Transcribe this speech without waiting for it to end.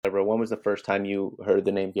whatever, when was the first time you heard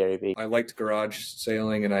the name Gary Vee? I liked garage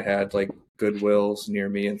sailing, and I had like Goodwills near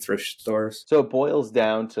me and thrift stores. So it boils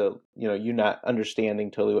down to, you not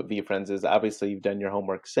understanding totally what VFriends is. Obviously, you've done your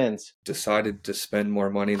homework since. Decided to spend more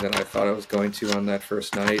money than I thought I was going to on that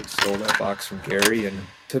first night. Stole that box from Gary, and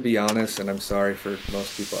to be honest, and I'm sorry for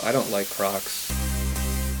most people, I don't like Crocs.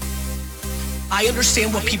 I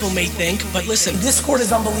understand what people may think, but listen, Discord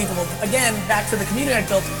is unbelievable. Again, back to the community I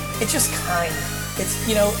built, it's just kind. It's,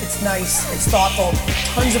 it's nice, it's thoughtful,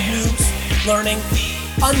 tons of noobs learning,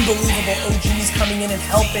 unbelievable OGs coming in and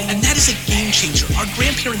helping. And that is a game changer. Our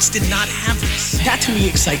grandparents did not have this. That to me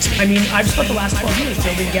excites me. I mean, I've spent the last 12 years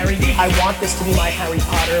building Gary Vee. I want this to be my Harry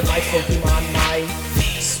Potter, my Pokemon, my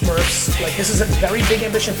Smurfs. Like, this is a very big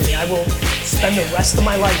ambition for me. I will spend the rest of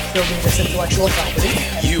my life building this intellectual property.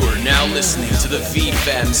 You are now listening to the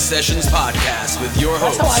VFam Sessions podcast with your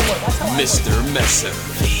host, Mr. Messer.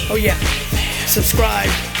 Oh yeah, subscribe,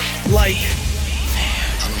 like.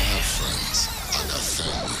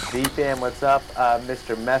 VFam, what's up?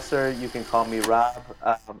 Mr. Messer, you can call me Rob.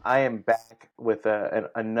 I am back with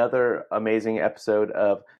another amazing episode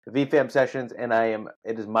of the VFam Sessions, and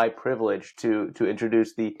it is my privilege to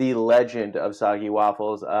introduce the legend of Saugy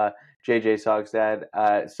Waffles, JJ Saugstad.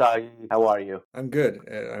 Saugy, how are you? I'm good.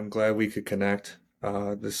 I'm glad we could connect.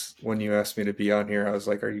 When you asked me to be on here, I was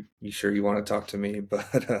like, are you sure you want to talk to me?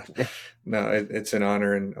 But no, it's an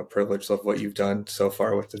honor and a privilege of what you've done so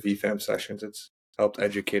far with the VFam Sessions. It's helped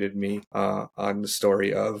educated me on the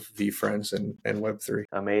story of VFriends and Web3.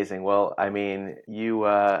 Amazing. Well, I mean, you,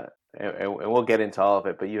 and we'll get into all of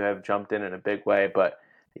it, but you have jumped in a big way. But,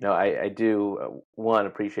 I do,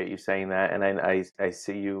 appreciate you saying that. And I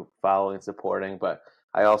see you following and supporting, but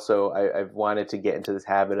I've wanted to get into this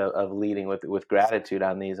habit of leading with gratitude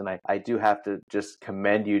on these. And I do have to just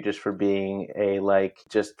commend you just for being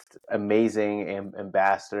just amazing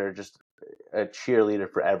ambassador, just a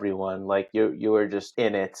cheerleader for everyone. Like you were just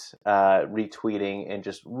in it, retweeting and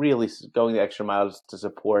just really going the extra miles to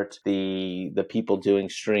support the people doing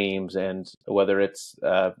streams, and whether it's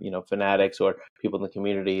fanatics or people in the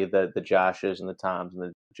community, the Joshes and the Toms and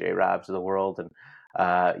the J Robs of the world, and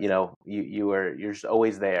you're just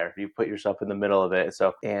always there. You put yourself in the middle of it.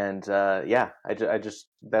 So, and I just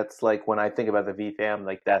that's like when I think about the VFam,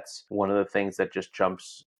 like that's one of the things that just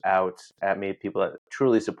jumps out at me. People that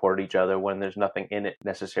truly support each other when there's nothing in it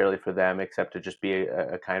necessarily for them except to just be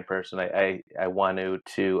a kind person. I want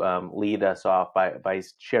to lead us off by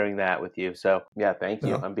sharing that with you. So yeah, thank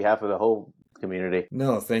you on behalf of the whole community.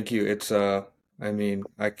 No, thank you. It's I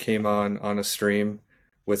came on a stream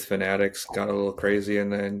with Fanatics, got a little crazy,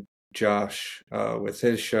 and then Josh with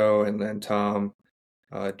his show, and then Tom,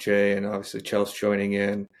 Jay, and obviously Chelsea joining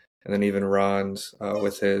in, and then even Ron's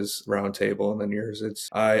with his roundtable, and then yours.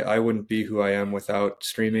 I wouldn't be who I am without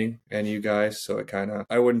streaming and you guys, so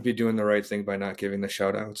I wouldn't be doing the right thing by not giving the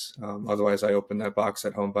shout outs. Otherwise I open that box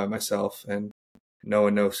at home by myself and no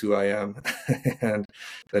one knows who I am, and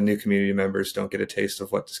the new community members don't get a taste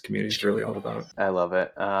of what this community is really all about. I love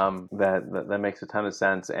it. That makes a ton of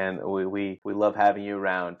sense, and we love having you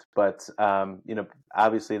around. But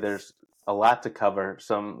obviously there's a lot to cover,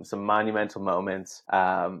 some monumental moments.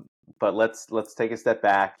 But let's take a step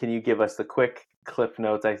back. Can you give us the quick clip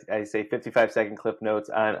notes? I say 55-second clip notes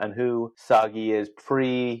on who Saugy is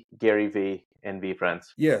pre Gary Vee and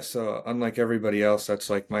VFriends. Yeah, so unlike everybody else,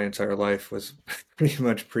 that's like my entire life was pretty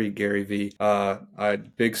much pre Gary Vee.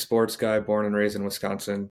 I'm big sports guy, born and raised in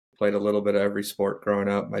Wisconsin. Played a little bit of every sport growing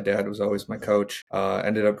up. My dad was always my coach.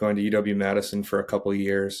 Ended up going to UW-Madison for a couple of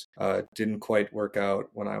years. Didn't quite work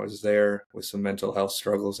out when I was there with some mental health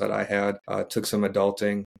struggles that I had. Took some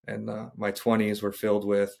adulting, and my 20s were filled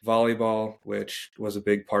with volleyball, which was a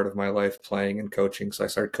big part of my life, playing and coaching. So I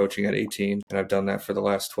started coaching at 18, and I've done that for the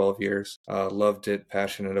last 12 years. Loved it,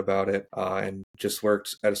 passionate about it, and just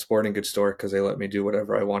worked at a sporting goods store because they let me do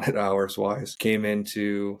whatever I wanted hours-wise. Came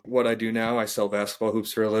into what I do now. I sell basketball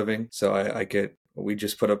hoops for a living. So we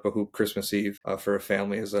just put up a hoop Christmas Eve for a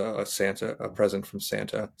family as a present from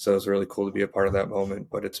Santa. So it was really cool to be a part of that moment.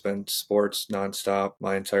 But it's been sports nonstop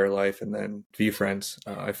my entire life. And then VFriends,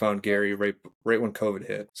 I found Gary right when COVID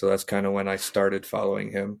hit. So that's kind of when I started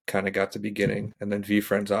following him, kind of got the beginning. And then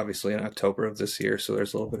VFriends, obviously, in October of this year. So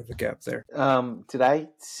there's a little bit of a gap there. Did I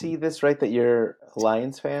see this right, that you're a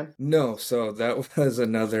Lions fan? No, so that was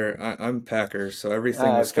I'm Packers. So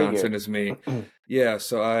everything Wisconsin is me. Yeah,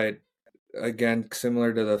 so again,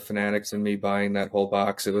 similar to the Fanatics and me buying that whole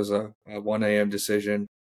box, it was a 1 a.m. decision.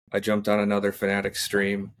 I jumped on another Fanatics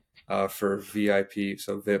stream for VIP,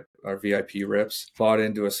 so VIP or VIP rips. Bought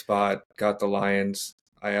into a spot, got the Lions.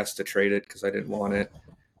 I asked to trade it because I didn't want it.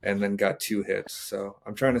 and then got 2 hits. So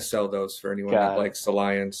I'm trying to sell those for anyone that Got it. likes the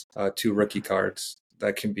Lions. 2 rookie cards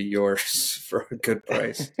that can be yours for a good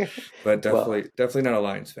price, but Well, definitely not a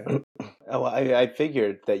Lions fan. oh, I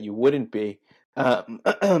figured that you wouldn't be.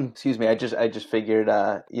 Excuse me. I just figured,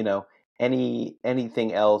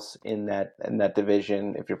 anything else in that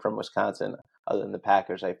division, if you're from Wisconsin, other than the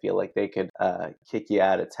Packers, I feel like they could kick you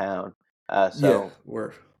out of town. Yeah, So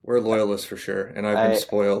we're loyalists for sure, and I've been I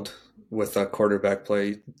spoiled with quarterback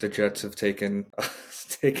play. The Jets have taken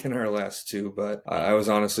taken our last 2, but I was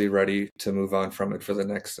honestly ready to move on from it for the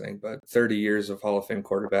next thing. But 30 years of Hall of Fame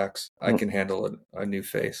quarterbacks, I can handle a new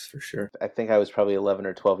face for sure. I think I was probably 11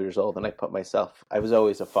 or 12 years old, and I was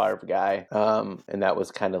always a Favre guy, and that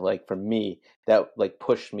was kind of like for me that like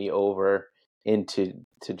pushed me over into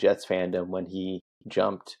Jets fandom when he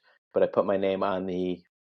jumped. But I put my name on the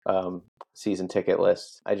um, season ticket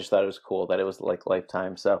list. I just thought it was cool that it was like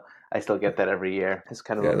lifetime, so I still get that every year. It's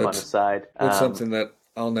kind of Yeah, a fun aside. that's something that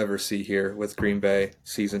I'll never see here with Green Bay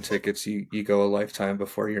season tickets. You go a lifetime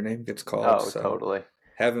before your name gets called. Oh, So totally.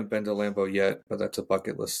 haven't been to Lambeau yet, but that's a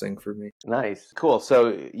bucket list thing for me. Nice, cool.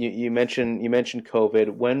 So you mentioned COVID.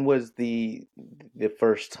 When was the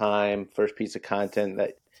first piece of content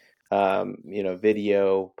that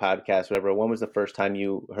video, podcast, whatever? When was the first time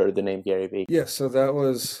you heard the name Gary Vee? Yeah, so that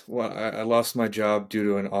was well, I lost my job due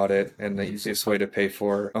to an audit, and the easiest way to pay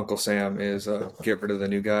for Uncle Sam is get rid of the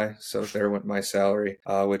new guy. So there went my salary,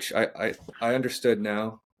 which I understood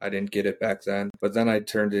now. I didn't get it back then, but then I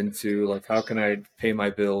turned into like, how can I pay my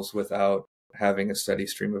bills without having a steady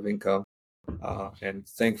stream of income? And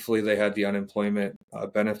thankfully, they had the unemployment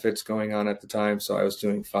benefits going on at the time, so I was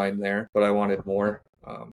doing fine there. But I wanted more.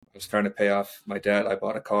 I was trying to pay off my debt. I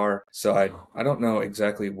bought a car, so I don't know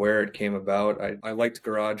exactly where it came about. I liked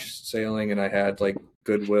garage sailing, and I had like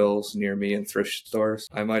Goodwills near me and thrift stores.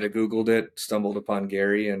 I might have Googled it, stumbled upon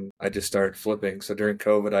Gary, and I just started flipping. So during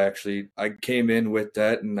COVID, I came in with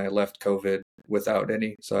debt, and I left COVID without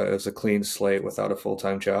any. So it was a clean slate without a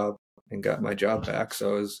full-time job and got my job back.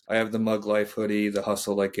 So I have the Mug Life hoodie, the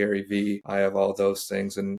Hustle Like Gary V. I have all those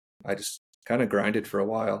things, and I just kind of grinded for a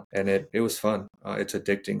while, and it was fun. It's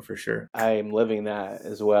addicting for sure. I'm living that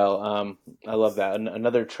as well. I love that.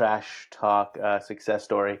 Another trash talk success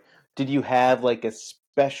story. Did you have like a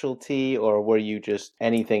specialty, or were you just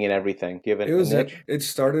anything and everything? Do you have a niche? It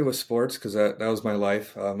started with sports because that was my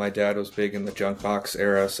life. My dad was big in the junk box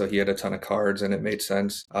era, so he had a ton of cards, and it made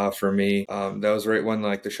sense for me. That was right when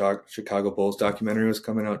like the Chicago Bulls documentary was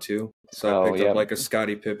coming out too. So I Oh, picked up yeah. like a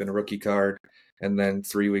Scottie Pippen rookie card, and then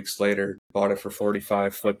 3 weeks later bought it for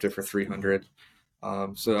 45, flipped it for 300.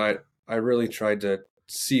 So I really tried to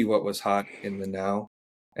see what was hot in the now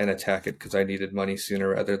and attack it because I needed money sooner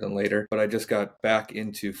rather than later. But I just got back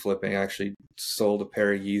into flipping. I actually sold a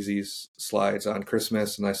pair of Yeezys slides on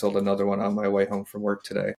Christmas, and I sold another one on my way home from work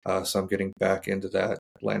today. So I'm getting back into that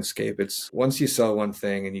landscape. It's once you sell one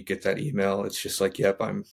thing and you get that email, it's just like, yep,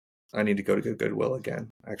 I need to go to Goodwill again.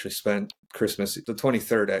 I actually spent Christmas the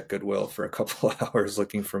 23rd at Goodwill for a couple of hours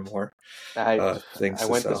looking for more I things I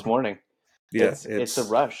to went this sell. morning. Yeah, It's a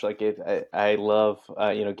rush. Like I love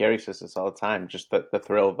Gary says this all the time. Just the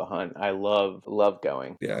thrill of the hunt. I love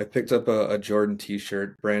going. yeah. I picked up a Jordan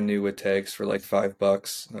T-shirt, brand new with tags for like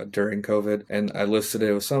 $5 during COVID, and I listed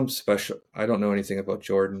it with some special. I don't know anything about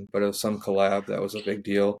Jordan, but it was some collab that was a big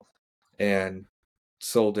deal, and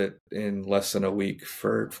sold it in less than a week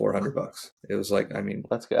for $400. It was like, I mean,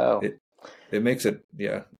 Let's go. it makes it,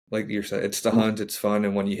 yeah, like you said, it's the hunt, it's fun,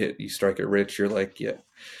 and when you strike it rich, you're like, yeah,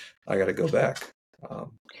 I got to go back.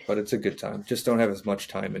 But it's a good time. Just don't have as much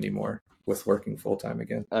time anymore with working full time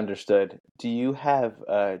again. Understood. Do you have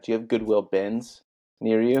Goodwill bins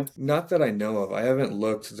near you? Not that I know of. I haven't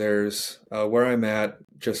looked. There's where I'm at,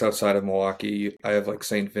 just outside of Milwaukee. I have like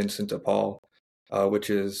St. Vincent de Paul,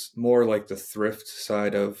 which is more like the thrift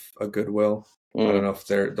side of a Goodwill. I don't know if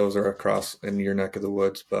those are across in your neck of the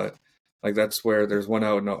woods, but like that's where there's one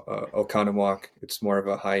out in Oconomowoc. It's more of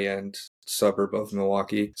a high end suburb of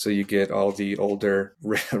Milwaukee, so you get all the older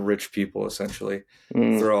rich people essentially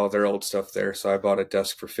throw all their old stuff there. So I bought a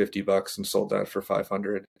desk for $50 and sold that for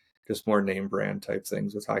 500. Just more name brand type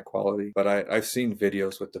things with high quality. But I've seen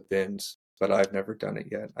videos with the bins, but I've never done it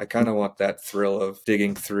yet. I kind of want that thrill of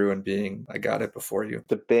digging through and being, I got it before you.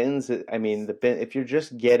 The bins. I mean, the bin. If you're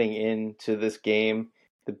just getting into this game,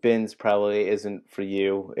 the bins probably isn't for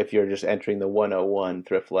you. If you're just entering the 101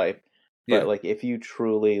 thrift life, but Yeah. like if you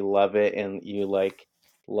truly love it and you like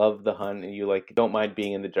love the hunt and you like don't mind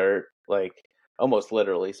being in the dirt, like almost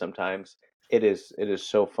literally sometimes it is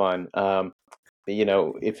so fun.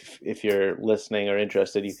 If you're listening or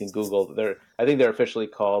interested, you can Google. I think they're officially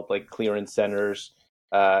called like clearance centers.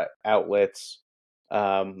 outlets,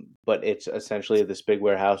 but it's essentially this big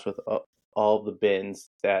warehouse with all the bins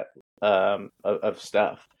that of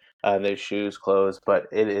stuff. There's shoes, clothes, but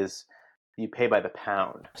it is you pay by the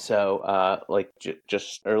pound. So like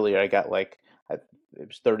just earlier, I got like it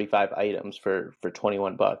was 35 items for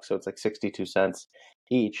 $21, so it's like 62 cents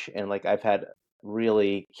each, and like I've had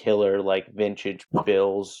really killer like vintage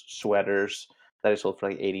Bills sweaters that I sold for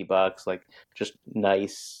like $80, like just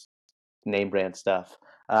nice name brand stuff.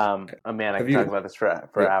 Oh man, I Have could talk you about this for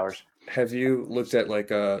yeah, hours. have you looked at like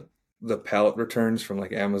the pallet returns from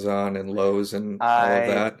like Amazon and Lowe's and all of I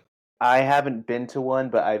that? I haven't been to one,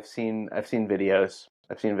 but I've seen videos.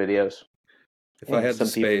 I've seen videos, If I and had the some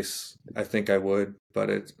people. space, I think I would, but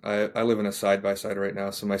I live in a side by side right now,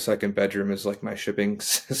 so my second bedroom is like my shipping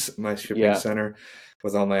my shipping Yeah. center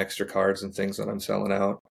with all my extra cards and things that I'm selling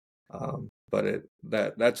out. But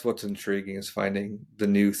that's what's intriguing is finding the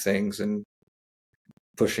new things and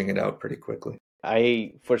pushing it out pretty quickly.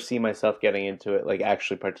 I foresee myself getting into it, like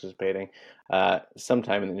actually participating,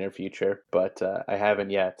 sometime in the near future, but I haven't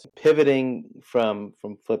yet. Pivoting from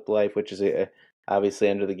Flip Life, which is obviously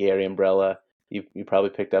under the Gary umbrella, you probably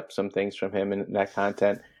picked up some things from him in that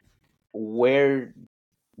content. Where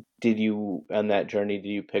did you on that journey? Did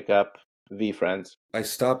you pick up V Friends? I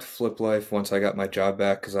stopped Flip Life once I got my job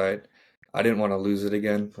back because I didn't want to lose it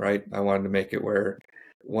again, right? I wanted to make it where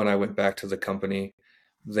when I went back to the company,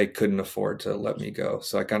 they couldn't afford to let me go.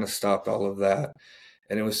 So I kind of stopped all of that.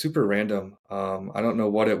 And it was super random. I don't know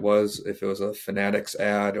what it was, if it was a Fanatics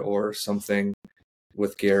ad or something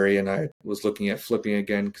with Gary. And I was looking at flipping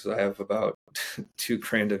again because I have about 2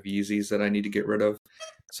 grand of Yeezys that I need to get rid of.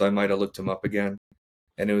 So I might have looked them up again.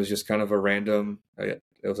 And it was just kind of a random, it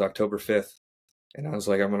was October 5th. And I was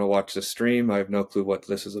like, I'm going to watch the stream. I have no clue what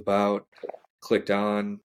this is about. Clicked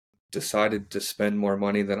on, decided to spend more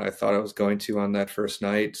money than I thought I was going to on that first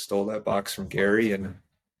night, stole that box from Gary. And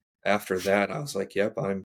after that, I was like, yep,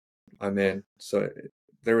 I'm in. So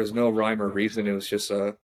there was no rhyme or reason. It was just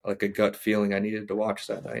like a gut feeling I needed to watch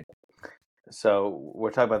that night. So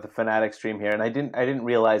we're talking about the Fanatic stream here, and I didn't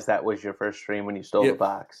realize that was your first stream when you stole the Yeah,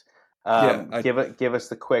 box. yeah. I Give us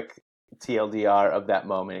the quick TLDR of that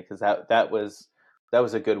moment, because that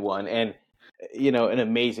was a good one, and an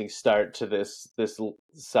amazing start to this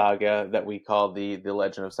saga that we call the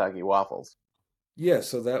Legend of Soggy Waffles. Yeah,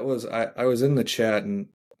 so that was I was in the chat and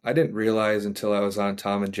I didn't realize until I was on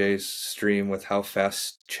Tom and Jay's stream with how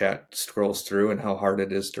fast chat scrolls through and how hard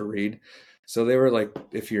it is to read. So they were like,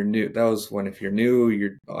 if you're new, that was when if you're new,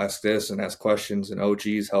 you ask this and ask questions and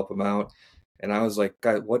OGs help them out. And I was like,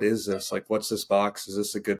 God, what is this? Like, what's this box? Is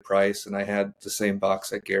this a good price? And I had the same box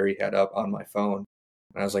that Gary had up on my phone.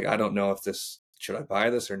 And I was like, I don't know if this, should I buy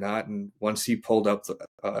this or not? And once he pulled up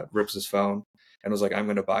the Rips's phone and was like, I'm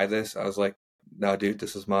going to buy this, I was like, no, dude,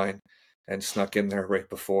 this is mine, and snuck in there right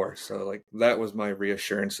before. So like that was my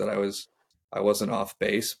reassurance that I wasn't off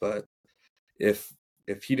base. But if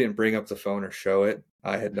he didn't bring up the phone or show it,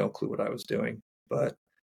 I had no clue what I was doing. But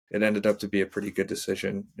it ended up to be a pretty good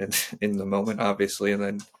decision in the moment, obviously. And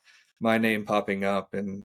then my name popping up,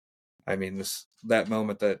 and I mean that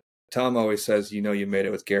moment that Tom always says, you made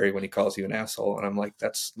it with Gary when he calls you an asshole, and I'm like,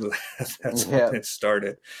 that's when Yeah, it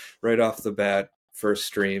started, right off the bat, first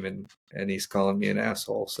stream, and he's calling me an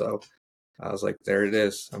asshole. So I was like, there it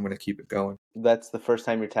is. I'm gonna keep it going. that's the first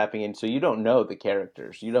time you're tapping in, so you don't know the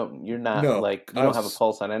characters. You're not No, like you I don't have a was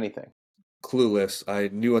pulse on anything. clueless. I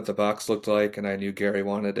knew what the box looked like, and I knew Gary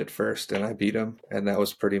wanted it first, and I beat him, and that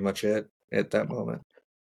was pretty much it at that moment.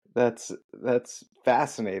 That's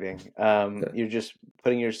fascinating. Yeah. You're just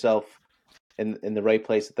putting yourself in the right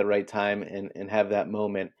place at the right time and have that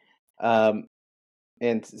moment. Um,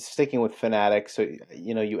 and sticking with Fanatics, so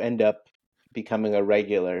you end up becoming a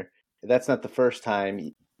regular. That's not the first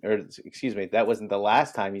time, or excuse me, that wasn't the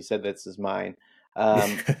last time you said this is mine.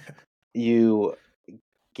 Um, you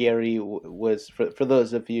Gary was for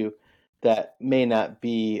those of you that may not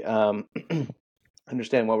be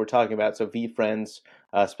understand what we're talking about. So VFriends,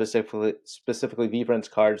 specifically VFriends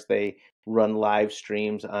cards, they run live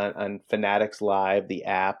streams on Fanatics Live, the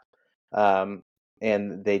app,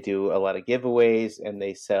 and they do a lot of giveaways, and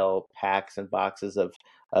they sell packs and boxes of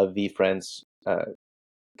VFriends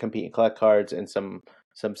compete and collect cards, and some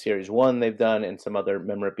series one they've done, and some other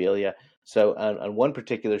memorabilia. So on one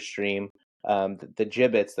particular stream, the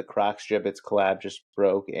Gibbets, the Crocs Gibbets collab just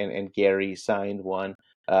broke, and Gary signed one,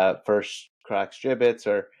 first Crocs Gibbets,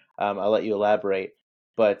 or I'll let you elaborate,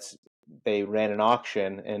 but they ran an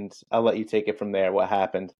auction, and I'll let you take it from there. What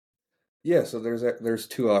happened? Yeah, so there's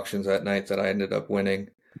 2 auctions that night that I ended up winning.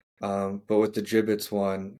 But with the Gibbets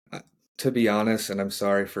one, to be honest, and I'm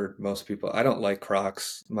sorry for most people, I don't like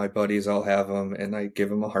Crocs. My buddies all have them, and I give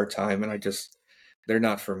them a hard time, and they're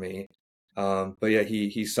not for me. But yeah,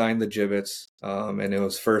 he signed the Gibbets, and it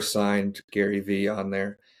was first signed Gary V on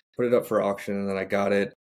there. Put it up for auction, and then I got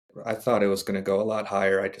it. I thought it was going to go a lot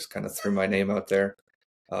higher. I just kind of threw my name out there.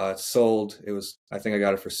 It sold. I think I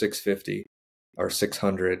got it for 650 or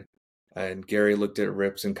 600. And Gary looked at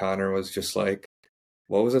Rips and Connor and was just like,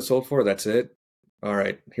 "What was it sold for? That's it? All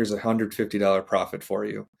right, here's $150 profit for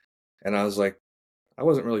you." And I was like, I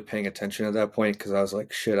wasn't really paying attention at that point because I was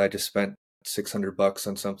like, shit, I just spent $600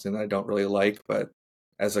 on something that I don't really like. But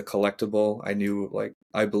as a collectible, I knew, like,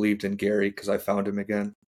 I believed in Gary because I found him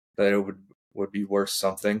again, that it would be worth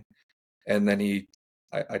something. And then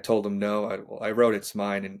I told him no. I wrote "it's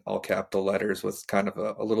mine" in all capital letters with kind of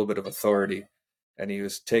a little bit of authority. And he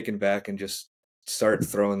was taken back and just started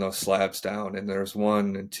throwing those slabs down. And there's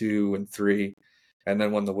 1 and 2 and 3. And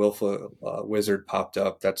then when the Willful Wizard popped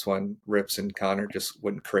up, that's when Rips and Connor just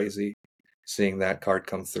went crazy seeing that card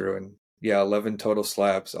come through. And yeah, 11 total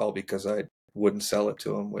slabs, all because I wouldn't sell it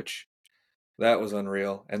to him, which that was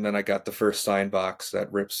unreal. And then I got the first signed box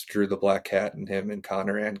that Rips drew the Black Cat, and him and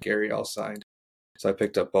Connor and Gary all signed. So I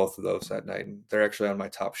picked up both of those that night, and they're actually on my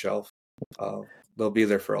top shelf. They'll be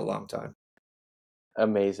there for a long time.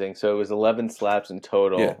 Amazing. So it was 11 slaps in Yeah.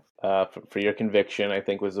 total. For your conviction, I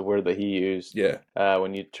think was the word that he used. Yeah.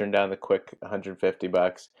 When you turned down the quick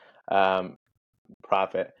 $150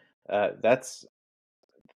 profit.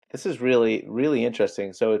 This is really, really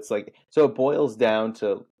interesting. So it's like, so it boils down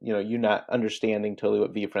to, you not understanding totally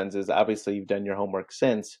what VFriends is. Obviously, you've done your homework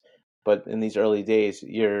since, but in these early days,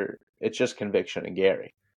 it's just conviction and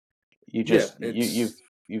Gary. You Yeah, just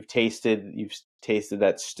you've tasted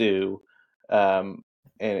that stew, um,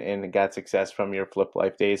 and got success from your Flip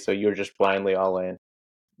Life days. So you're just blindly all in.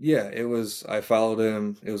 Yeah, I followed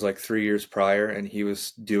him. It was like 3 years prior, and he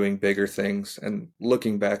was doing bigger things. And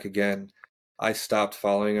looking back again, I stopped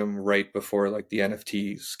following him right before like the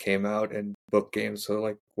NFTs came out and book games. So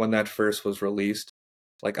like when that first was released,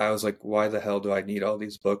 like I was like, why the hell do I need all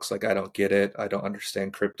these books? Like I don't get it. I don't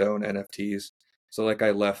understand crypto and NFTs. So like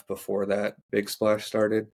I left before that big splash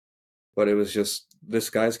started. But it was just, this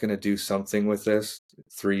guy's gonna do something with this.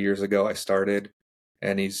 3 years ago I started,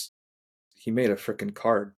 and he made a freaking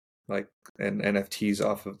card, like, and NFTs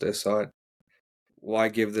off of this. So why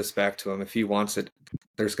give this back to him? If he wants it,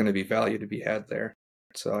 there's going to be value to be had there.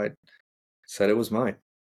 So I said it was mine.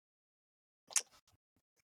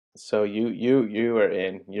 So you are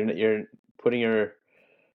in. You're putting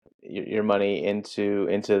your money into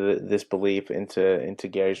this belief, into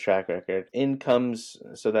Gary's track record. In comes,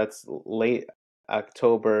 so that's late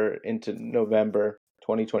October into November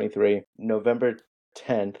 2023. November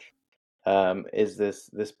 10th, is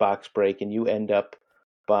this box break, and you end up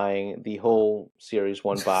buying the whole Series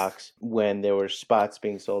 1 box when there were spots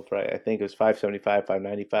being sold for, I think it was 575,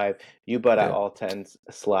 595. You bought out Yeah. all 10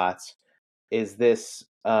 slots. Is this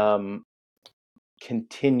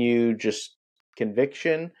continued just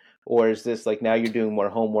conviction, or is this like now you're doing more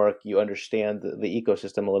homework, you understand the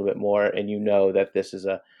ecosystem a little bit more, and you know that this is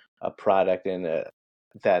a product and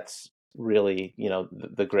that's really,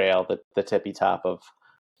 the grail, the tippy top of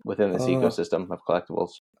within this Uh, ecosystem of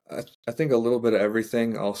collectibles? I think a little bit of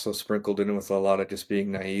everything, also sprinkled in with a lot of just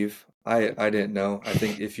being naive. I didn't know. I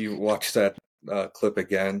think if you watch that clip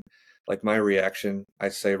again, like my reaction,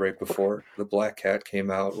 I'd say right before the Black Cat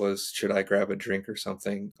came out was, should I grab a drink or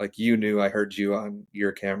something? Like you knew, I heard you on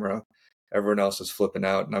your camera. Everyone else is flipping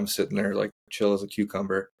out, and I'm sitting there like chill as a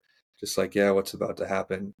cucumber, just like, yeah, what's about to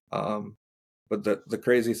happen? But the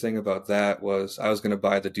crazy thing about that was I was going to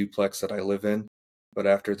buy the duplex that I live in, but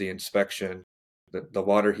after the inspection, the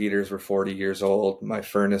water heaters were 40 years old. My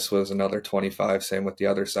furnace was another 25, same with the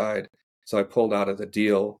other side. So I pulled out of the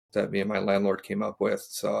deal that me and my landlord came up with.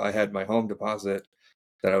 So I had my home deposit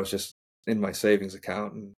that I was just in my savings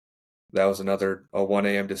account. And that was a 1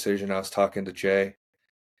 a.m. decision. I was talking to Jay,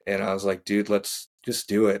 and I was like, dude, let's just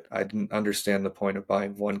do it. I didn't understand the point of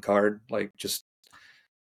buying one card. Like, just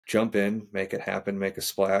jump in, make it happen, make a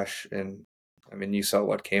splash. And I mean, you saw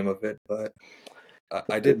what came of it, but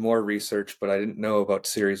I did more research, but I didn't know about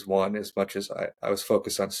Series 1 as much as I was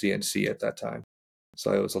focused on CNC at that time.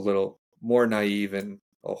 So it was a little more naive and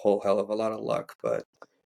a whole hell of a lot of luck, but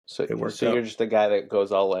So it worked so you're out. just a guy that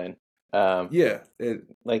goes all in. Yeah,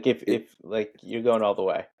 Like if like you're going all the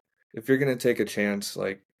way. if you're going to take a chance,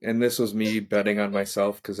 like, and this was me betting on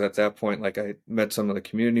myself, because at that point, like, I met some of the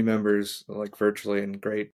community members, like, virtually, and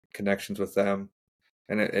great connections with them.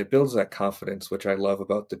 And it builds that confidence, which I love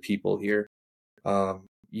about the people here.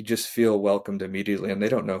 You just feel welcomed immediately, and they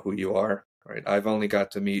don't know who you are. right? I've only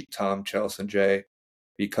got to meet Tom, Chelsea, and Jay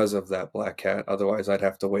because of that black cat. Otherwise, I'd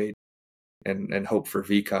have to wait and hope for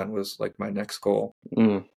VCon was like my next goal.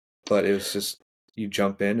 Mm. But it was just you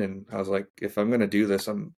jump in, and I was like, if I'm gonna do this,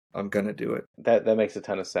 I'm gonna do it. That makes a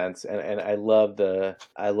ton of sense, and I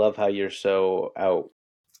love how you're so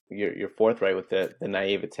you're forthright with the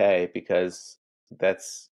naivete, because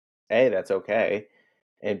that's that's okay,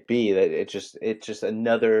 and B, that it's just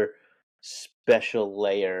another special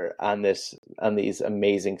layer on these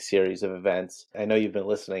amazing series of events. I know you've been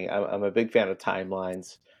listening. I'm a big fan of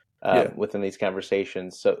timelines Yeah, within these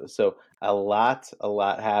conversations. So a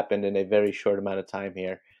lot happened in a very short amount of time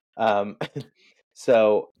here. Um,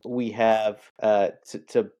 so we have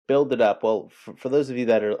to build it up. Well, for those of you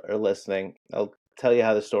that are listening, I'll tell you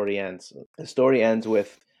how the story ends. The story ends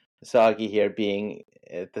with Saugy here being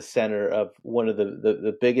at the center of one of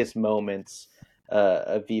the biggest moments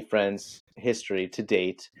of VFriends history to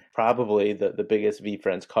date. Probably the biggest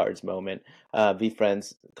VFriends cards moment.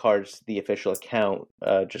 VFriends cards, the official account,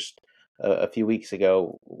 just a few weeks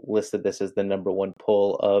ago listed this as the number one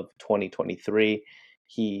pull of 2023.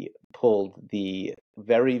 He pulled the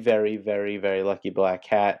very, very, very, very lucky black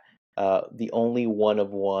cat, the only one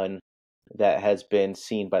of one that has been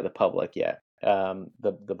seen by the public yet.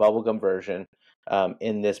 The bubblegum version,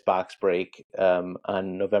 in this box break,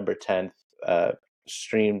 on November 10th,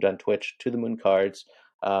 streamed on Twitch to the Moon Cards,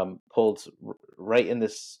 pulled right in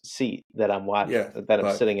this seat that yeah. I'm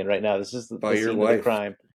But sitting in right now. This is by the your scene of the wife,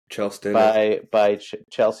 crime Chelsea did it. by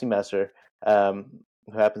Chelsea Messer, who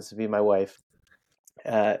happens to be my wife.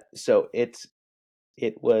 So it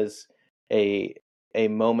was a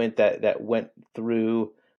moment that went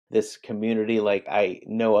through this community like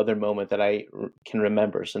no other moment that can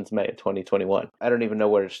remember since May of 2021. I don't even know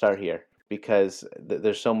where to start here, because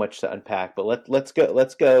there's so much to unpack. But let's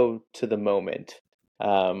go to the moment.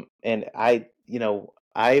 And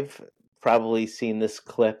I've probably seen this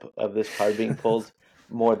clip of this card being pulled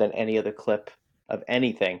more than any other clip of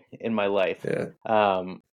anything in my life. Yeah.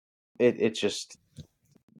 It's just,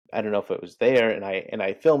 I don't know if it was there and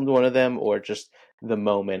I filmed one of them, or just the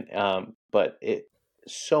moment. But it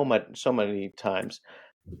so many times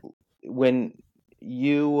when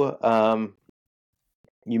you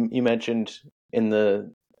you mentioned in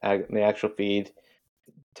the actual feed,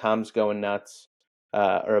 Tom's going nuts,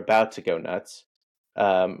 or about to go nuts.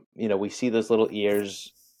 We see those little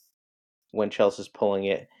ears when Chelsea's pulling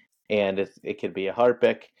it, and it could be a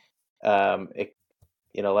Harpic. It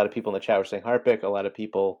A lot of people in the chat were saying Harpic. A lot of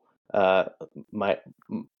people, uh, my,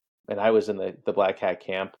 and I was in the Black Hat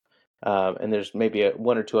camp. And there's maybe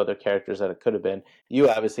one or two other characters that it could have been. You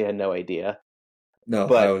obviously had no idea, No, I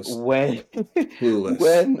but was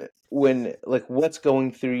clueless. when like, what's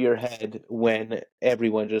going through your head when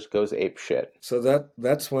everyone just goes ape shit? So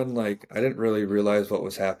that's when like I didn't really realize what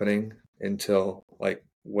was happening until like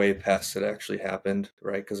way past it actually happened,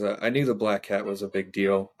 right? Because I knew the black cat was a big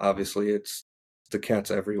deal. Obviously, it's the cat's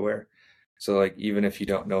everywhere. So like even if you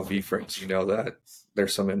don't know V-Friends, you know that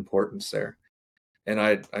there's some importance there. And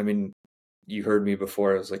I mean, you heard me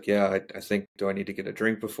before. I was like, yeah, I think, do I need to get a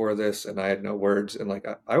drink before this? And I had no words, and like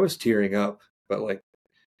I was tearing up, but like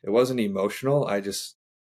it wasn't emotional. I,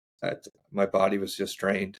 my body was just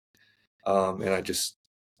drained. And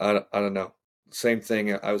I don't know. Same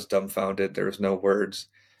thing. I was dumbfounded. There was no words.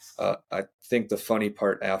 I think the funny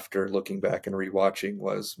part after looking back and rewatching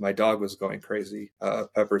was my dog was going crazy.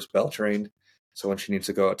 Pepper's bell trained, so when she needs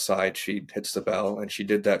to go outside, she hits the bell, and she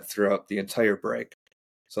did that throughout the entire break.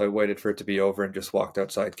 So I waited for it to be over and just walked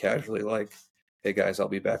outside casually, like, "Hey guys, I'll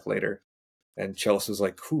be back later." And Chelsea was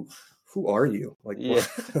like, "Who are you? Like, Yeah.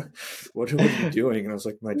 what are you doing?" And I was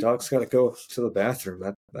like, "My dog's got to go to the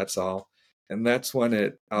bathroom. That's all." And that's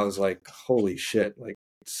when I was like, "Holy shit! Like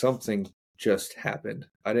something just happened."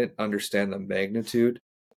 I didn't understand the magnitude,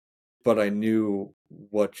 but I knew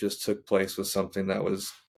what just took place was something that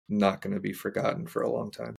was not going to be forgotten for a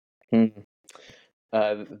long time.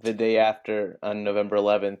 The day after, on November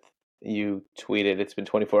 11th, you tweeted, "It's been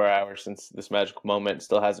 24 hours since this magical moment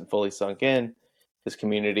still hasn't fully sunk in. This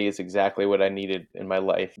community is exactly what I needed in my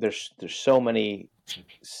life." There's so many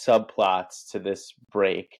subplots to this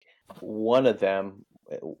break. One of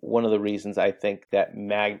the reasons I think that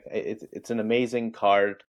it's an amazing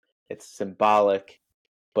card. It's symbolic,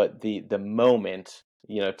 but the moment,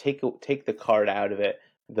 take the card out of it.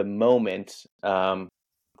 The moment, I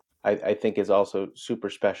think, is also super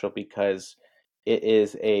special, because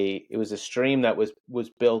it was a stream that was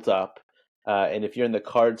built up, and if you're in the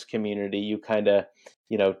cards community, you kind of,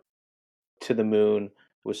 to the moon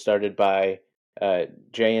was started by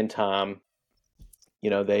Jay and Tom.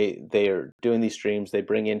 They are doing these streams. They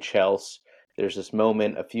bring in Chelsea. there's this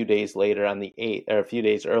moment a few days later on the 8th, or a few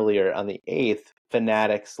days earlier on the 8th,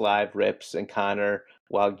 Fanatics Live Rips and Connor,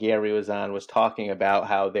 while Gary was on, was talking about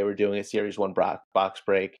how they were doing a Series 1 box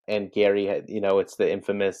break. And Gary had, it's the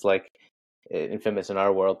infamous, infamous in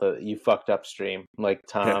our world, the you fucked up stream. Like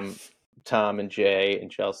Yeah. Tom and Jay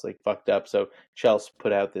and Chelsea fucked up. So Chelsea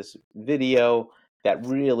put out this video that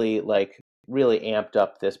really amped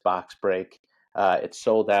up this box break. It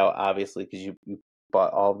sold out obviously because you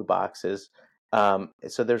bought all of the boxes.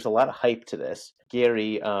 So there's a lot of hype to this.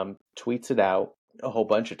 Gary tweets it out a whole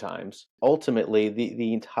bunch of times. Ultimately,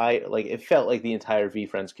 the entire it felt like the entire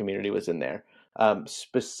VFriends community was in there.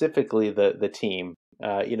 Specifically the team.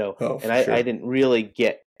 Oh, And for I sure. didn't really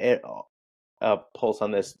get a pulse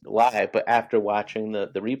on this live, but after watching the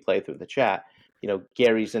replay through the chat,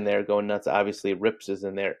 Gary's in there going nuts. Obviously, Rips is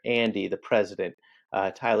in there. Andy, the president,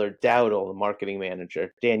 Tyler Dowdle, the marketing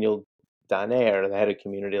manager, Daniel Donaire, the head of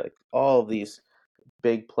community, like all of these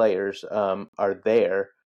big players are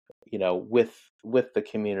there, with the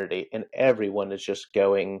community, and everyone is just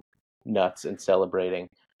going nuts and celebrating.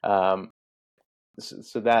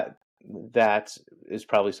 So that is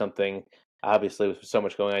probably something, obviously with so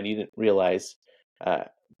much going on, you didn't realize,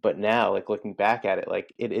 but now, like looking back at it,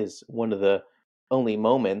 like it is one of the only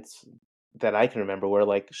moments that I can remember where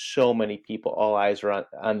like so many people, all eyes are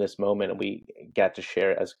on this moment, and we got to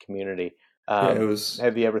share it as a community. Yeah, it was.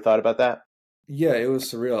 Have you ever thought about that? Yeah, it was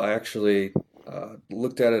surreal. I actually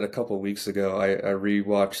looked at it a couple weeks ago. I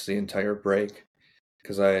rewatched the entire break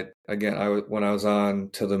because when I was on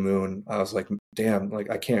To the Moon, I was like, damn, like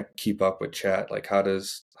I can't keep up with chat. Like, how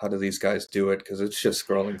do these guys do it? Because it's just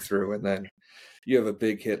scrolling through, and then you have a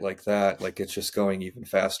big hit like that, like it's just going even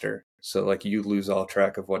faster. So like you lose all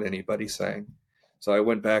track of what anybody's saying. So I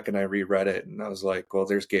went back and I reread it, and I was like, well,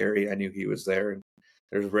 there's Gary. I knew he was there, and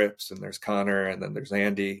there's Rips, and there's Connor, and then there's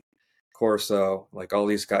Andy Corso, like all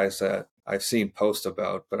these guys that I've seen post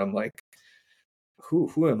about, but I'm like,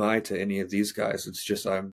 who am I to any of these guys? It's just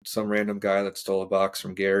I'm some random guy that stole a box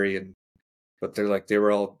from Gary, and but they're like they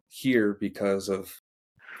were all here because of.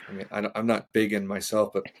 I mean, I'm not big in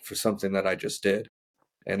myself, but for something that I just did,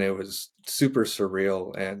 and it was super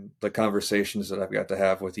surreal. And the conversations that I've got to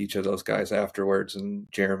have with each of those guys afterwards, and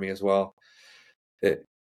Jeremy as well, it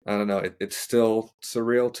I don't know, it's still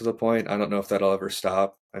surreal to the point. I don't know if that'll ever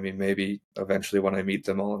stop. I mean, maybe eventually when I meet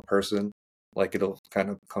them all in person, like it'll kind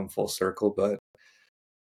of come full circle. But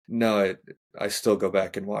no, I still go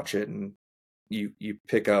back and watch it, and you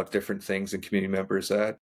pick out different things and community members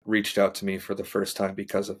that reached out to me for the first time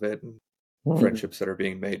because of it, and friendships that are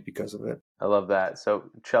being made because of it. I love that. So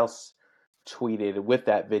Chelsea tweeted with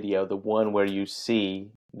that video, the one where you see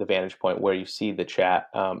the vantage point, where you see the chat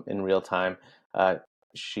in real time. Uh,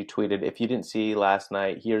 she tweeted, "If you didn't see last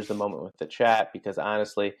night, here's the moment with the chat, because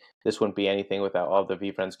honestly, this wouldn't be anything without all the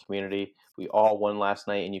VFriends community. We all won last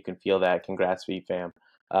night, and you can feel that. Congrats, VFam."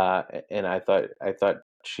 And I thought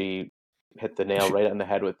she hit the nail right on the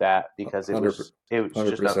head with that, because it was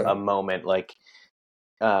 100 just a 100%. moment like,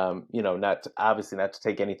 obviously not to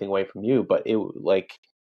take anything away from you, but it like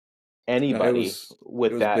No, anybody it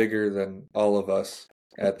with was that. bigger than all of us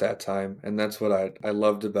at that time, and that's what I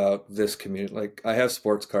loved about this community. Like I have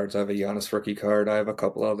sports cards, I have a Giannis rookie card, I have a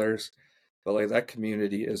couple others, but like that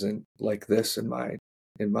community isn't like this in my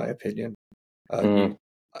opinion. Mm, You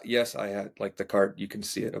yes, I had like the card. You can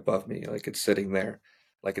see it above me, like it's sitting there,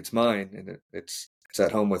 like it's mine, and it's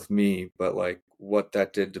at home with me. But like what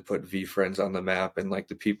that did to put V Friends on the map, and like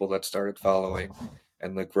the people that started following,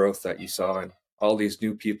 and the growth that you saw, and all these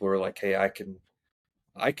new people were like, hey, I can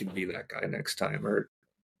be that guy next time, or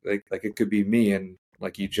like it could be me, and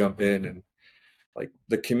like you jump in, and like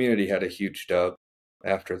the community had a huge dub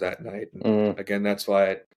after that night. And mm, again, that's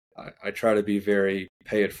why I try to be very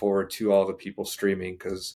pay it forward to all the people streaming,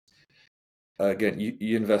 because again,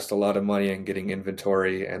 you invest a lot of money in getting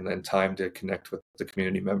inventory and then time to connect with the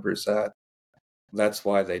community members. That's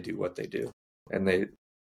why they do what they do, and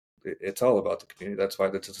it's all about the community. That's why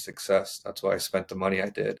that's a success. That's why I spent the money I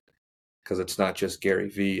did, because it's not just Gary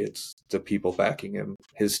V, it's the people backing him,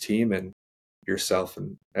 his team, and yourself,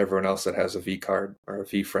 and everyone else that has a V card or a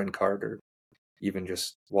V friend card, or even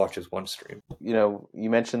just watches one stream. you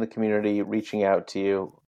mentioned the community reaching out to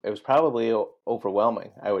you. It was probably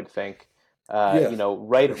overwhelming, I would think. Yeah,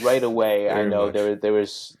 Right away, I very know much. there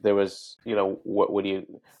was, what do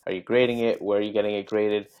you, are you grading it? Where are you getting it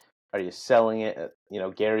graded? Are you selling it?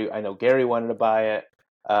 Gary, I know Gary wanted to buy it.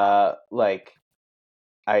 Like,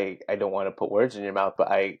 I don't want to put words in your mouth, but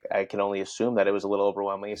I can only assume that it was a little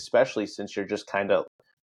overwhelming, especially since you're just kind of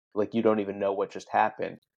like, you don't even know what just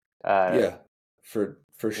happened. Uh, Yeah, for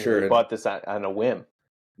you sure. And bought this on a whim.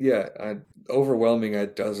 Yeah, overwhelming. I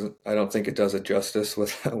don't think it does it justice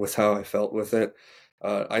with with how I felt with it.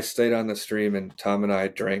 I stayed on the stream, and Tom and I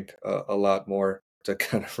drank a lot more to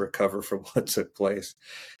kind of recover from what took place.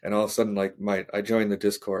 And all of a sudden, like I joined the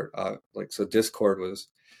Discord. So Discord was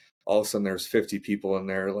all of a sudden there's 50 people in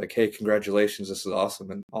there. Like, hey, congratulations, this is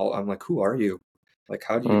awesome. And I'm like, who are you? Like,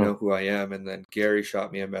 how do you Mm. know who I am? And then Gary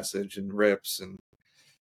shot me a message and Rips and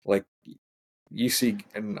like you see,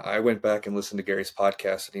 and I went back and listened to Gary's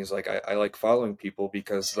podcast, and he's like, I like following people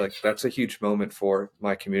because like that's a huge moment for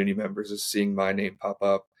my community members is seeing my name pop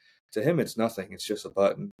up. To him, it's nothing; it's just a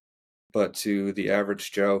button. But to the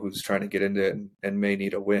average Joe who's trying to get into it and may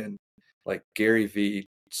need a win, like Gary V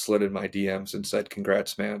slid in my DMs and said,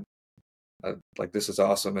 "Congrats, man! Like this is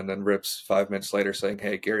awesome." And then rips 5 minutes later saying,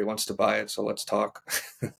 "Hey, Gary wants to buy it, so let's talk."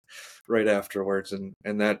 Right afterwards, and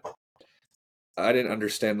that I didn't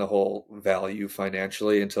understand the whole value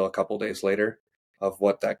financially until a couple days later of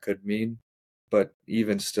what that could mean. But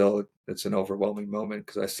even still, it's an overwhelming moment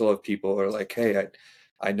because I still have people who are like, "Hey,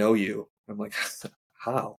 I know you." I'm like,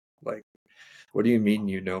 "How? Like, what do you mean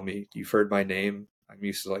you know me? You've heard my name? I'm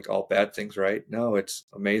used to like all bad things, right? No, it's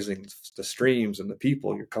amazing. The streams and the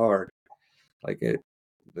people, your card, like it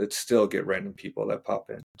still get random people that pop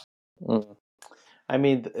in. Mm. I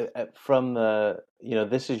mean, from the,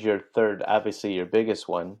 this is your third, obviously your biggest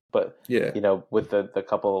one, but, Yeah, with the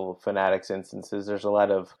couple Fanatics instances, there's a lot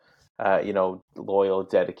of, loyal,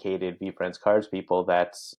 dedicated VFriends Cards people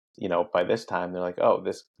that's, by this time they're like, oh,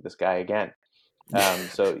 this guy again.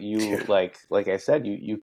 So you, yeah. like I said,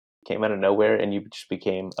 you came out of nowhere and you just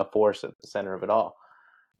became a force at the center of it all.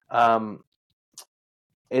 Um,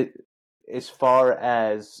 it, as far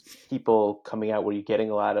as people coming out, were you getting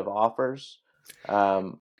a lot of offers?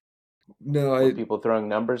 Um, No, Were I people throwing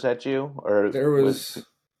numbers at you, or there was was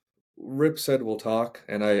Rip said we'll talk,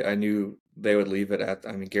 and I knew they would leave it at.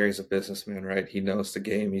 I mean, Gary's a businessman, right? He knows the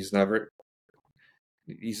game. He's never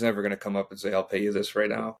going to come up and say, "I'll pay you this right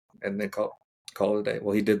now," and then call it a day.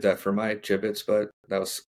 Well, he did that for my gibbets, but that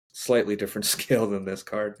was slightly different scale than this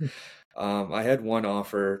card. I had one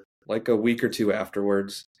offer like a week or two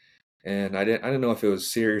afterwards, and I didn't know if it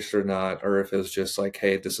was serious or not, or if it was just like,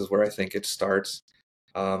 "Hey, this is where I think it starts."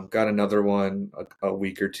 Got another one a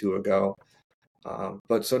week or two ago.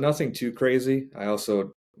 But so nothing too crazy. I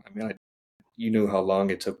mean, you knew how long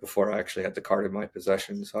it took before I actually had the card in my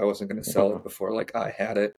possession, so I wasn't going to sell it before like I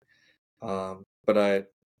had it. But I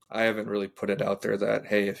haven't really put it out there that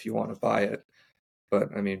hey, if you want to buy it. But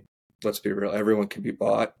I mean, let's be real. Everyone can be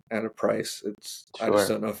bought at a price. I just sure?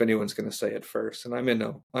 don't know if anyone's going to say it first. And I'm in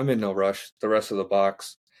no rush. The rest of the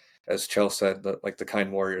box, as Chell said, like the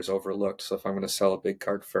Kind Warrior is overlooked. So if I'm going to sell a big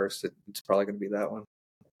card first, it's probably going to be that one.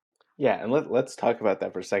 Yeah, and let's talk about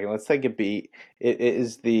that for a second. Let's take a beat. It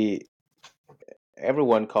is the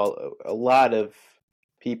everyone called a lot of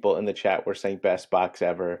people in the chat were saying best box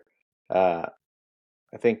ever. Uh,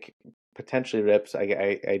 I think potentially rips.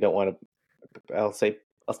 I don't want to. I'll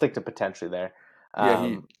stick to potentially there. Yeah,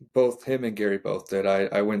 Um, both him and Gary both did.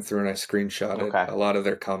 I went through and I screenshotted okay, a lot of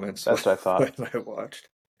their comments that's what I when thought. I watched.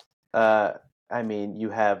 Uh, I mean, you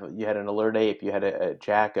had an alert ape, you had a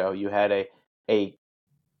Jacko, you had a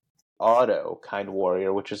auto kind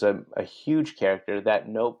warrior, which is a huge character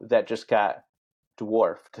that just got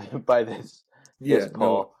dwarfed by this Yeah, no,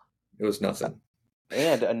 pull. it was nothing.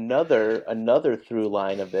 And another through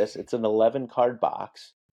line of this, it's an 11 card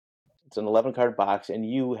box. It's an 11 card box, and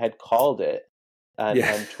you had called it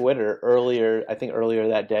Yeah, on Twitter earlier. I think earlier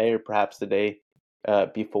that day, or perhaps the day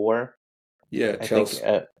before. yeah. I think Chelsea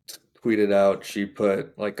tweeted out she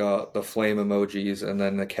put like the flame emojis and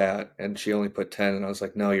then the cat, and she only put 10, and I was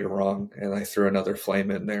like, no, you're wrong, and I threw another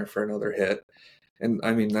flame in there for another hit. And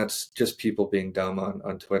I mean, that's just people being dumb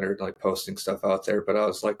on Twitter, like posting stuff out there. But I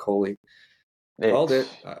was like, holy, called it.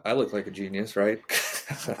 it. I look like a genius, right?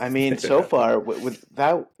 I mean, Made it so happen. far,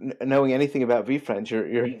 without knowing anything about VFriends,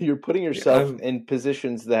 you're putting Yeah, yourself in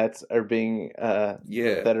positions that are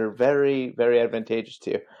yeah, that are very very advantageous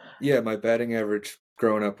to you. yeah. My batting average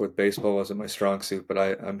growing up with baseball wasn't my strong suit, but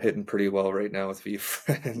I'm hitting pretty well right now with V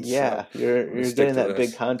friends, so Yeah, you're I'm gonna you're stick getting to that big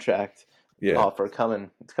this. contract Yeah. offer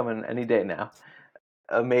coming. It's coming any day now.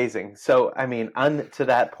 Amazing. So, I mean, on to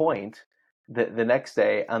that point, the next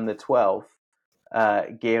day on the 12th,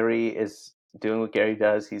 Gary is doing what Gary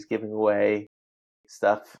does. He's giving away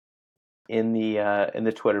stuff in the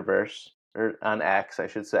Twitterverse or on X, I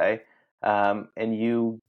should say, and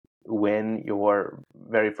you win your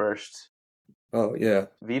very first Oh yeah,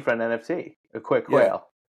 VFriend NFT, a quick yeah, whale.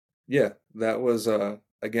 yeah. That was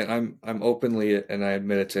again. I'm openly and I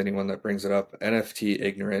admit it to anyone that brings it up. NFT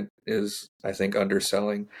ignorant is I think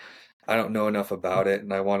underselling. I don't know enough about it,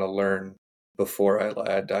 and I want to learn before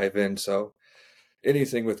I dive in. So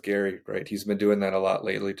anything with Gary, right? He's been doing that a lot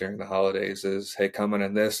lately during the holidays. Is hey, come in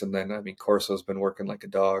on this, and then I mean, Corso's been working like a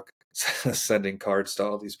dog, sending cards to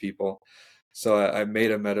all these people. So I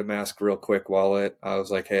made a MetaMask real quick wallet. I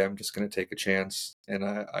was like, hey, I'm just going to take a chance, and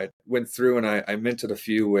I went through and I minted a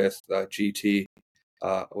few with GT.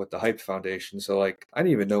 With the Hype Foundation. So like I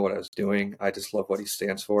didn't even know what I was doing. I just love what he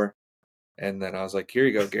stands for. And then I was like, here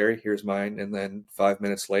you go, Gary, here's mine. And then 5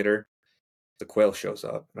 minutes later, the quail shows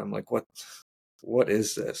up. And I'm like, what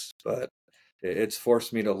is this? But it's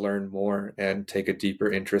forced me to learn more and take a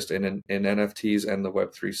deeper interest in NFTs and the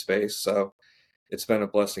Web3 space. So it's been a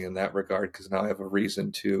blessing in that regard because now I have a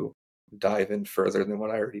reason to dive in further than what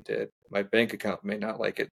I already did. My bank account may not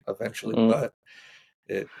like it eventually, but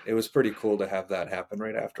it was pretty cool to have that happen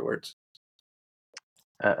right afterwards.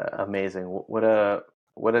 Amazing. What a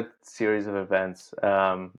series of events.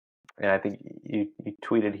 And I think you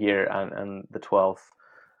tweeted here on the 12th,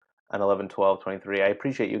 on 11/12/23. I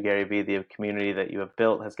appreciate you, Gary V. The community that you have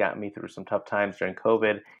built has gotten me through some tough times during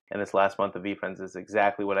COVID, and this last month of VFriends is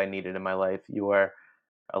exactly what I needed in my life. You are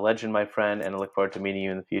a legend, my friend, and I look forward to meeting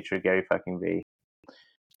you in the future, Gary fucking V.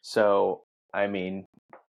 So, I mean,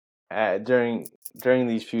 during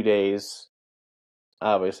these few days,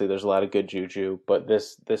 obviously there's a lot of good juju, but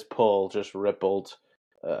this poll just rippled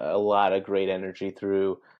a lot of great energy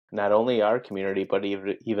through not only our community, but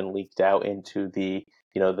even leaked out into the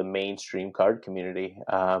the mainstream card community.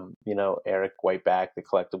 Eric Whiteback, the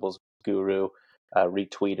collectibles guru,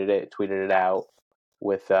 retweeted it, tweeted it out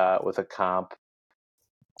with a comp,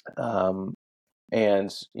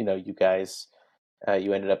 and you guys,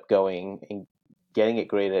 you ended up going and getting it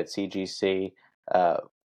graded at CGC. Uh,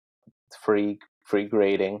 free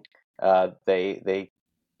grading. They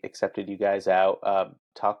accepted you guys out.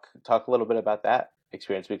 Talk a little bit about that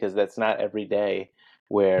experience, because that's not every day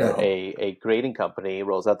where No. a grading company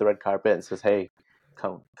rolls out the red carpet and says, "Hey,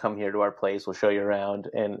 come here to our place. We'll show you around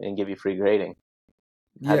and give you free grading."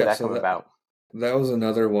 How did Yeah, that so come about? that was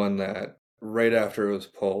another one that right after it was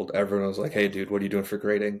pulled, everyone was like, "Hey, dude, what are you doing for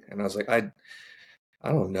grading?" And I was like, I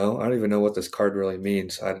don't know. I don't even know what this card really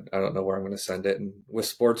means. I don't know where I'm going to send it. And with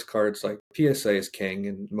sports cards, like PSA is king,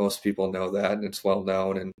 and most people know that, and it's well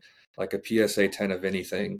known. And like a PSA 10 of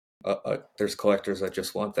anything, there's collectors that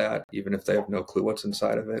just want that, even if they have no clue what's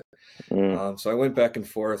inside of it. Mm. So I went back and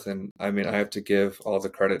forth, and I mean, I have to give all the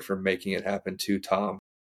credit for making it happen to Tom.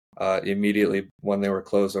 Immediately when they were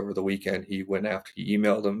closed over the weekend, he went after, he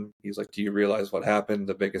emailed him. He's like, "Do you realize what happened?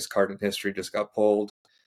 The biggest card in history just got pulled."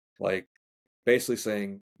 Like, basically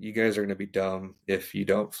saying, "You guys are going to be dumb if you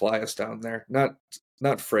don't fly us down there."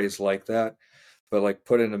 Not phrased like that, but like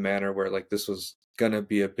put in a manner where like this was going to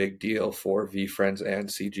be a big deal for VFriends and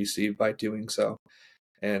CGC by doing so.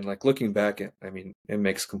 And like looking back, I mean, it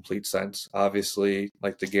makes complete sense. Obviously,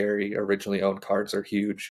 like the Gary originally owned cards are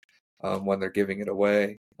huge when they're giving it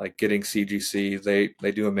away. Like getting CGC,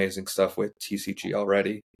 they do amazing stuff with TCG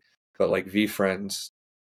already, but like VFriends,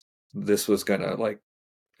 this was gonna like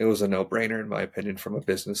it was a no-brainer in my opinion from a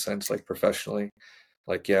business sense, like professionally.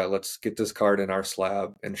 Like, yeah, let's get this card in our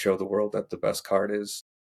slab and show the world that the best card is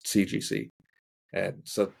CGC. And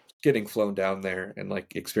so getting flown down there and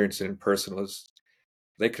like experiencing it in person was,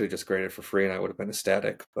 they could have just graded it for free and I would have been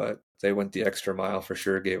ecstatic, but they went the extra mile for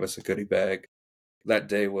sure, gave us a goodie bag. That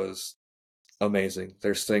day was amazing.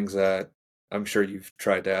 There's things that I'm sure you've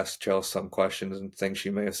tried to ask Chelsea some questions and things she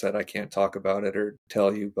may have said I can't talk about it or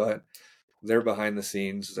tell you, but they're behind the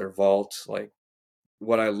scenes, their vault. Like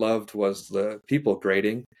what I loved was the people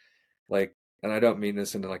grading, like, and I don't mean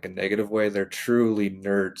this in like a negative way. They're truly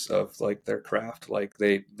nerds of like their craft. Like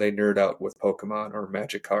they nerd out with Pokemon or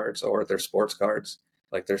Magic cards or their sports cards.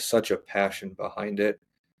 Like there's such a passion behind it.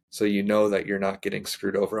 So you know that you're not getting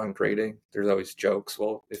screwed over on grading. There's always jokes.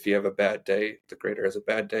 Well, if you have a bad day, the grader has a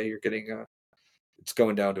bad day, you're getting it's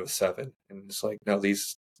going down to a 7. And it's like, no,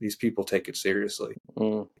 these people take it seriously.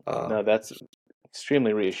 Mm. Um, No, that's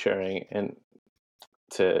extremely reassuring, and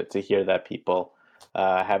to hear that people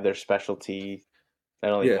have their specialty,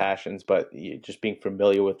 not only yeah, passions, but just being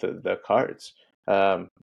familiar with the cards, um,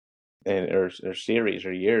 and or series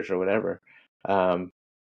or years or whatever. Um,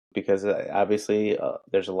 because obviously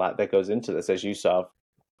there's a lot that goes into this, as you saw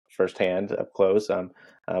firsthand up close.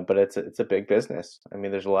 But it's a big business. I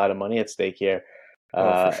mean, there's a lot of money at stake here,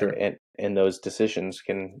 oh, for sure. and those decisions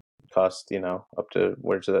can cost up to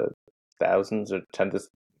where's the thousands or tens of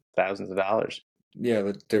thousands of dollars. Yeah,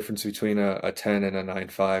 the difference between a 10 and a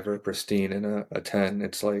 9.5 or a pristine and a 10,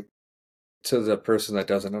 it's like to the person that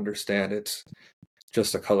doesn't understand, it's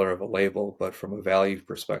just a color of a label, but from a value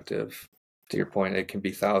perspective, to your point, it can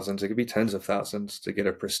be thousands, it could be tens of thousands to get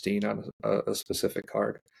a pristine on a specific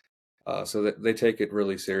card. So that they take it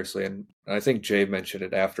really seriously. And I think Jay mentioned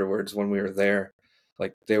it afterwards when we were there.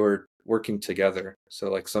 Like they were working together. So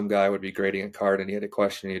like some guy would be grading a card and he had a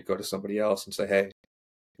question, he'd go to somebody else and say, "Hey,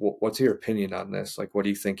 what's your opinion on this? Like, what do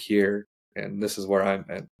you think here? And this is where I'm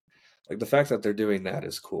at." Like the fact that they're doing that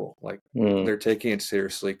is cool. Like they're taking it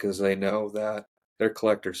seriously because they know that they're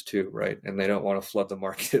collectors too, right? And they don't want to flood the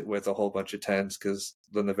market with a whole bunch of tens because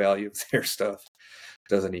then the value of their stuff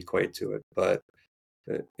doesn't equate to it. But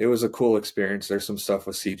it was a cool experience. There's some stuff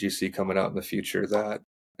with CGC coming out in the future that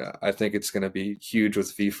I think it's going to be huge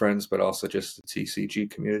with V Friends, but also just the TCG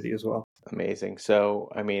community as well. Amazing.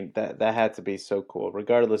 So, I mean, that had to be so cool,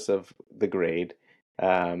 regardless of the grade.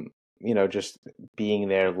 Just being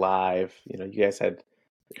there live. You guys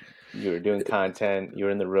you were doing content, you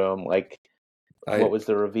were in the room. Like, what I was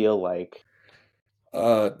the reveal like?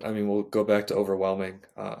 I mean, we'll go back to overwhelming.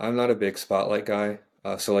 I'm not a big spotlight guy.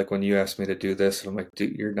 So like when you asked me to do this, I'm like,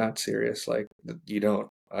 dude, you're not serious. Like you don't.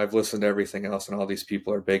 I've listened to everything else, and all these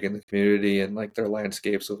people are big in the community and like their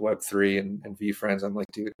landscapes with Web3 and V Friends. I'm like,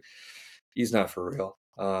 dude, he's not for real.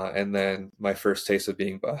 And then my first taste of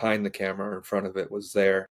being behind the camera or in front of it was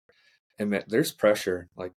there. And man, there's pressure.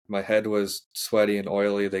 Like my head was sweaty and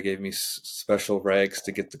oily. They gave me special rags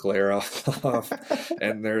to get the glare off,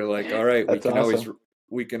 and they're like, "All right, That's awesome.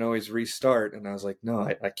 we can always restart." And I was like, "No,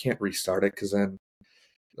 I can't restart it because then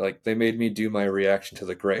like they made me do my reaction to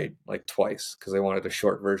the grade like twice because they wanted a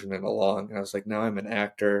short version and a long." And I was like, "Now I'm an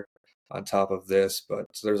actor on top of this." But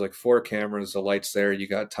so there's like 4 cameras, the lights there. You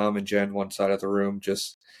got Tom and Jen one side of the room,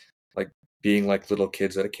 just like being like little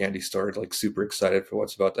kids at a candy store, like super excited for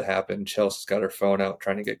what's about to happen. Chelsea's got her phone out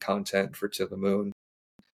trying to get content for To the Moon.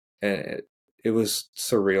 And it was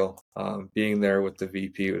surreal. Being there with the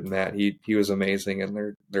VP, with Matt, he was amazing,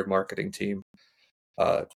 and their marketing team.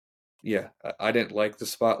 Uh, yeah, I didn't like the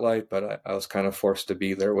spotlight, but I was kind of forced to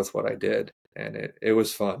be there with what I did. And it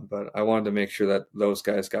was fun, but I wanted to make sure that those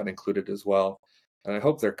guys got included as well. And I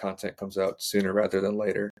hope their content comes out sooner rather than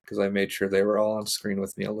later because I made sure they were all on screen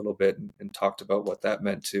with me a little bit and talked about what that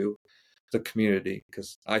meant to the community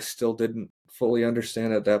because I still didn't fully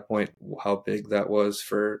understand at that point how big that was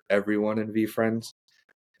for everyone in V Friends.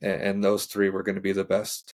 And those 3 were going to be the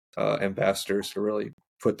best ambassadors to really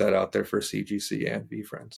put that out there for CGC and V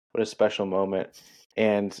Friends. What a special moment.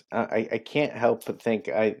 And I can't help but think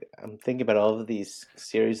I'm thinking about all of these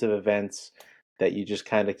series of events that you just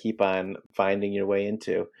kind of keep on finding your way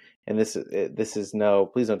into. And this is no,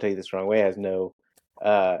 please don't take this the wrong way, has no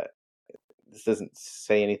uh this doesn't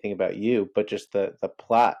say anything about you, but just the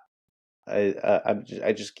plot.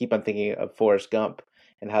 I just keep on thinking of Forrest Gump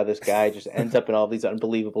and how this guy just ends up in all these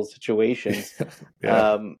unbelievable situations.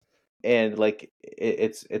 Yeah. And like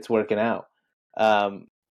it's working out. Um,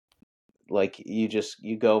 like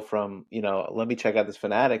you go from, let me check out this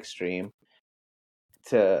Fanatic stream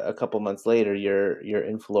to a couple months later you're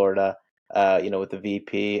in Florida, with the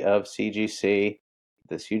VP of CGC,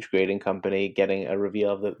 this huge grading company, getting a reveal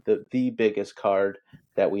of the biggest card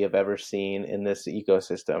that we have ever seen in this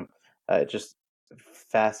ecosystem. Just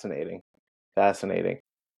fascinating, fascinating.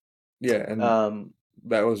 Yeah, and Um,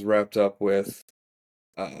 that was wrapped up with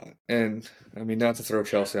and I mean not to throw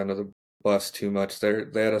Chelsea under the bus too much. They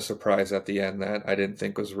had a surprise at the end that I didn't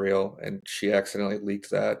think was real, and she accidentally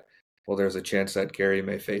leaked that. Well, there's a chance that Gary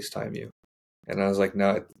may FaceTime you. And I was like,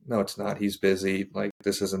 no, no, it's not. He's busy. Like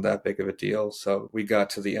this isn't that big of a deal. So we got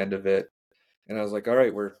to the end of it, and I was like, all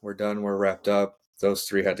right, we're done. We're wrapped up. Those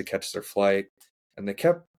 3 had to catch their flight, and they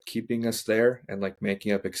kept keeping us there and like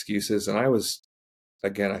making up excuses. And I was,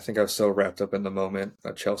 again, I think I was so wrapped up in the moment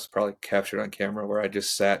that Chelsea probably captured on camera where I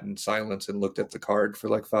just sat in silence and looked at the card for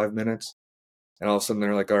like 5 minutes. And all of a sudden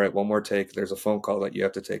they're like, all right, one more take. There's a phone call that you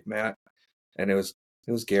have to take, Matt. And it was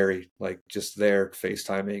Gary, like just there,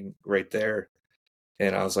 FaceTiming right there.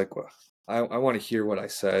 And I was like, well, I want to hear what I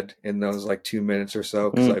said in those like 2 minutes or so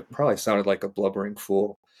because I probably sounded like a blubbering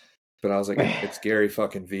fool. But I was like, it's Gary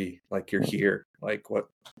fucking V. Like you're here. Like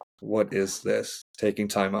what is this? Taking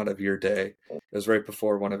time out of your day. It was right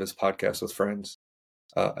before one of his podcasts with friends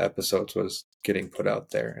episodes was getting put out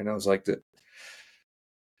there, and I was like, that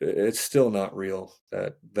it's still not real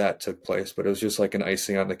that took place, but it was just like an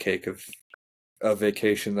icing on the cake of a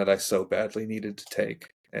vacation that I so badly needed to take,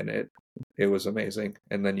 and it was amazing.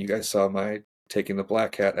 And then you guys saw my taking the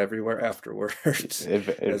black hat everywhere afterwards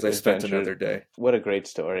as I spent another day. What a great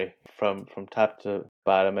story from top to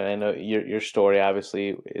bottom. And I know your story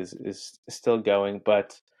obviously is still going,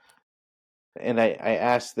 but and I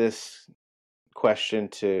asked this question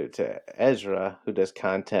to Ezra, who does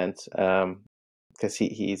content, because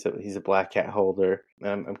he's a black cat holder.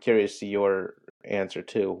 I'm curious to your answer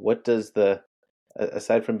too. What does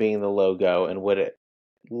aside from being the logo and what it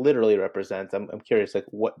literally represents, I'm curious, like,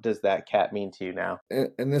 what does that cat mean to you now?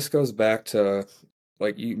 And this goes back to,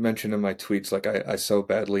 like you mentioned in my tweets, like I so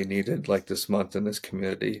badly needed like this month in this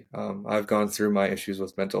community. I've gone through my issues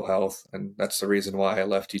with mental health, and that's the reason why I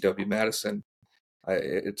left UW-Madison.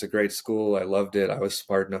 It's a great school. I loved it. I was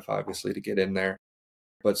smart enough, obviously, to get in there,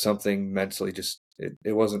 but something mentally just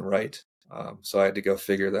it wasn't right. So I had to go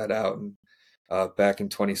figure that out. And back in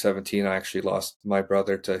 2017, I actually lost my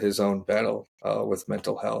brother to his own battle with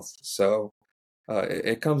mental health. So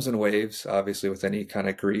it comes in waves. Obviously, with any kind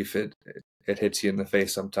of grief, it hits you in the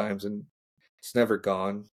face sometimes, and it's never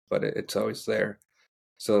gone, but it's always there.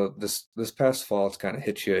 So this past fall, it's kind of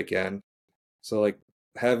hit you again. So like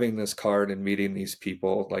having this card and meeting these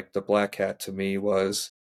people, like the black cat to me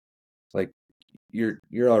was like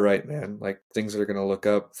you're all right, man. Like things are gonna look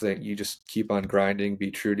up. Think you just keep on grinding,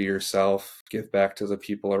 be true to yourself, give back to the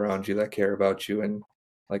people around you that care about you, and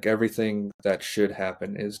like everything that should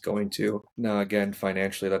happen is going to. Now again,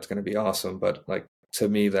 financially that's gonna be awesome, but like to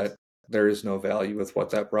me that there is no value with what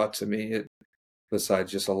that brought to me.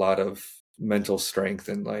 Besides just a lot of mental strength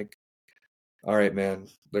and like, all right, man,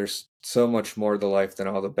 there's so much more to life than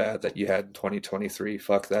all the bad that you had in 2023.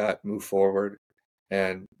 Fuck that, move forward.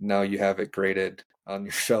 And now you have it graded on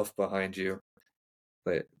your shelf behind you.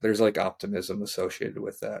 But there's like optimism associated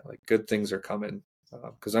with that. Like good things are coming.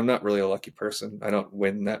 Because I'm not really a lucky person. I don't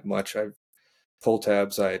win that much. I've pull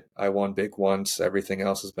tabs. I won big once. Everything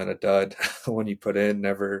else has been a dud. When you put in,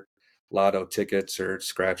 never lotto tickets or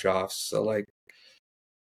scratch offs. So like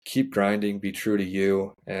keep grinding, be true to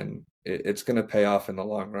you, and it's going to pay off in the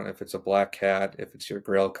long run. If it's a black cat, if it's your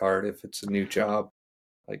grail card, if it's a new job,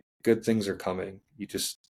 like good things are coming. You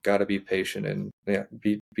just got to be patient and yeah,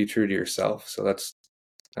 be true to yourself. So that's,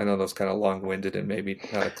 I know that's kind of long-winded and maybe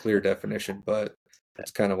not a clear definition, but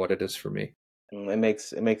it's kind of what it is for me. It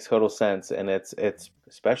makes total sense, and it's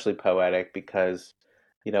especially poetic because,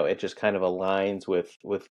 it just kind of aligns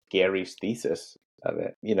with Gary's thesis of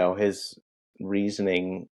it. His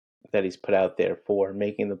reasoning that he's put out there for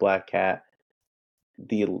making the black cat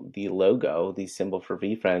the logo, the symbol for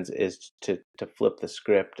VFriends, is to flip the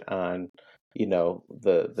script on,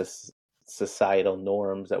 the societal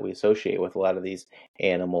norms that we associate with a lot of these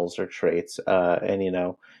animals or traits.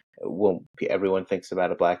 And when everyone thinks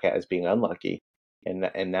about a black cat as being unlucky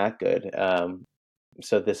and not good.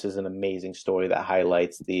 So this is an amazing story that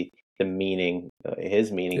highlights the meaning,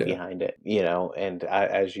 his meaning Yeah. behind it. And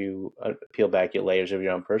as you peel back your layers of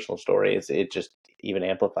your own personal story, it just even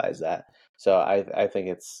amplifies that. So I think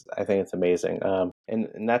it's amazing. And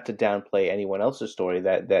not to downplay anyone else's story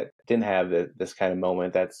that didn't have this kind of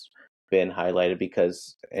moment that's been highlighted,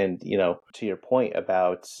 because, and to your point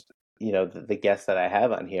about the guests that I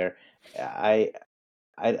have on here, I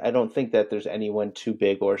I don't think that there's anyone too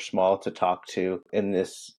big or small to talk to in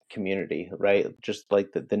this community, right? Just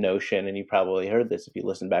like the notion, and you probably heard this if you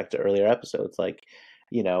listen back to earlier episodes, like,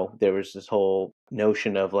 there was this whole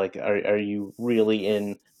notion of like, are you really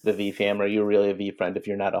in the V fam? Are you really a V friend if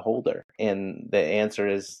you're not a holder? And the answer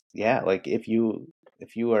is, yeah, like if you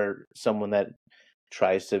are someone that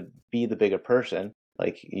tries to be the bigger person,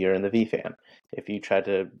 like, you're in the V fam. If you try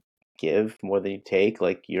to give more than you take,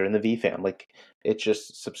 like, you're in the V fam. Like, it's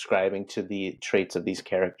just subscribing to the traits of these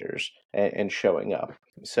characters and showing up.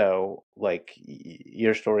 So, like,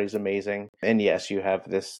 your story is amazing, and yes, you have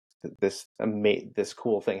this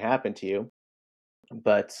cool thing happen to you,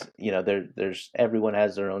 but there's everyone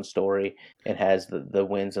has their own story and has the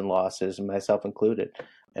wins and losses, myself included,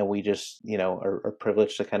 and we just are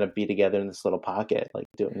privileged to kind of be together in this little pocket, like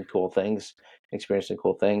doing cool things, experiencing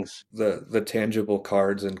cool things. The tangible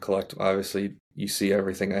cards and collect, obviously you see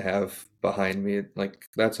everything I have behind me. Like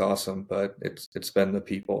that's awesome, but it's been the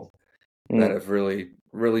people that Mm. have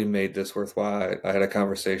really made this worthwhile. I had a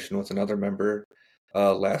conversation with another member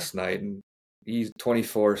last night, and he's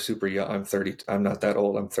 24, super young. I'm 30. I'm not that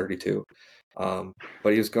old. I'm 32.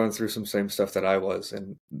 But he was going through some same stuff that I was,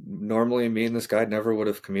 and normally me and this guy never would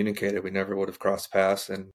have communicated. We never would have crossed paths,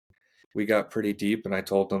 and we got pretty deep. And I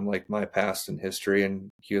told him like my past and history, and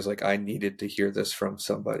he was like, I needed to hear this from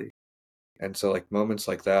somebody. And so like moments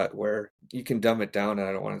like that where you can dumb it down, and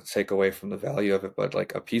I don't want to take away from the value of it, but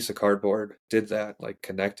like a piece of cardboard did that, like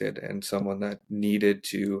connected, and someone that needed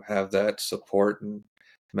to have that support and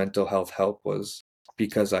mental health help was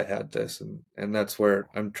because I had this. And that's where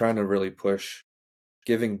I'm trying to really push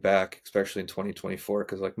giving back, especially in 2024,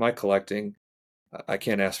 because like my collecting, I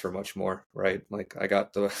can't ask for much more, right? Like I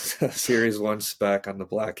got the Series 1 spec on the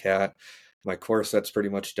Black Hat. my core set's pretty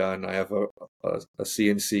much done. I have a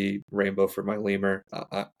CNC rainbow for my lemur.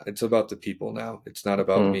 It's about the people now. It's not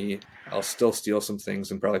about me. I'll still steal some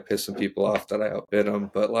things and probably piss some people off that I outbid them,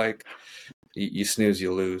 but like you snooze,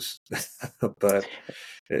 you lose. But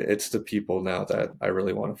it's the people now that I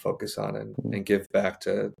really want to focus on and give back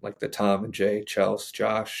to, like the Tom and Jay, Chels,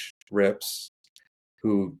 Josh, Rips,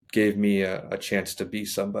 who gave me a chance to be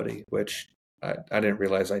somebody, which I didn't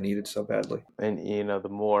realize I needed so badly. And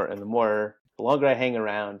the longer I hang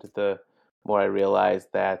around, the more I realize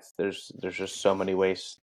that there's just so many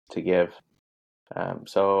ways to give.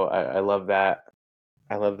 So I love that.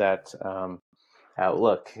 I love that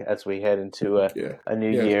outlook as we head into a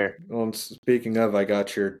new year. Well, and speaking of, I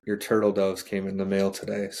got your turtle doves came in the mail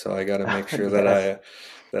today, so I got to make sure Yes.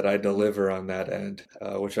 that I deliver on that end,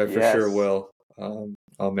 which I for sure Yes. will.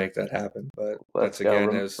 I'll make that happen, but Let's that's go.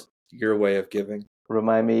 again is your way of giving.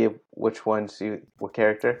 Remind me of what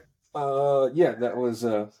character? Yeah, that was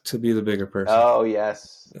to be the bigger person. Oh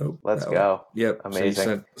yes. Oh, Let's that one. go. Yep. Amazing.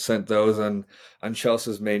 So you sent those on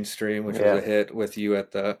Chelsea's mainstream, which was a hit with you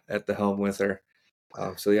at the helm with her.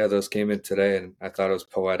 So yeah, those came in today, and I thought it was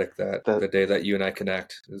poetic that the day that you and I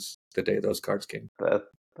connect is the day those cards came.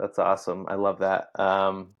 That's awesome. I love that.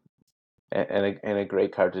 And a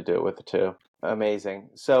great card to do it with too.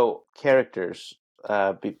 Amazing. So characters.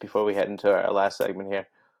 Before we head into our last segment here,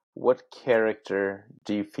 what character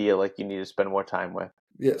do you feel like you need to spend more time with?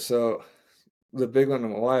 Yeah. So the big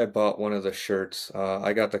one, why I bought one of the shirts,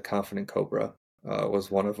 I got the Confident Cobra.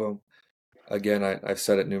 Was one of them. Again, I've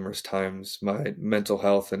said it numerous times. My mental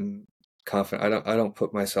health and confident. I don't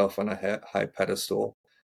put myself on a high pedestal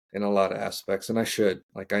in a lot of aspects, and I should.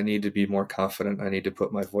 Like, I need to be more confident. I need to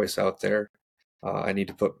put my voice out there. I need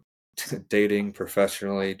to put dating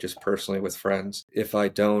professionally, just personally with friends. If I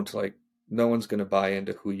don't, like, no one's going to buy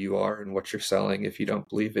into who you are and what you're selling if you don't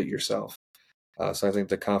believe it yourself. So I think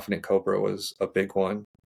the Confident Cobra was a big one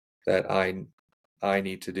that I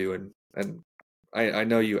need to do, and I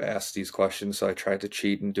know you asked these questions, so I tried to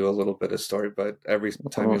cheat and do a little bit of story, but every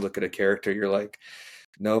time you look at a character, you're like,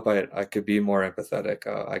 nope, I could be more empathetic.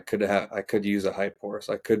 I could use a hype horse.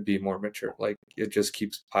 I could be more mature. Like, it just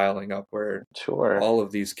keeps piling up where Sure. all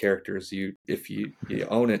of these characters, if you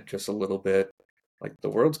own it just a little bit, like the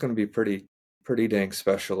world's going to be pretty dang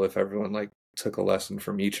special if everyone like took a lesson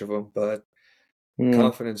from each of them. But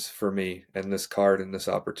confidence for me and this card and this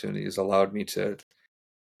opportunity has allowed me to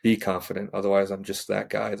be confident. Otherwise, I'm just that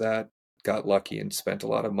guy that got lucky and spent a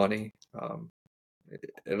lot of money.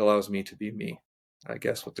 It allows me to be me, I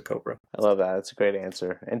guess, with the Cobra. I love that. That's a great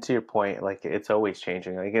answer. And to your point, like it's always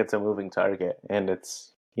changing. Like it's a moving target, and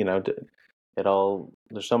it's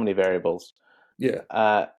there's so many variables. Yeah.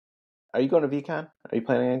 Are you going to VCon? Are you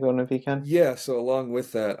planning on going to VCon? Yeah. So along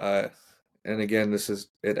with that, and again,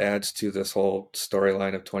 it adds to this whole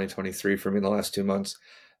storyline of 2023 for me in the last 2 months.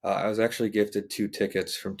 I was actually gifted 2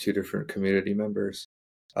 tickets from 2 different community members.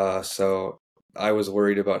 So I was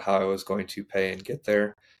worried about how I was going to pay and get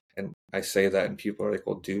there. And I say that, and people are like,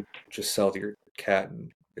 well, dude, just sell your cat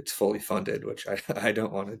and it's fully funded, which I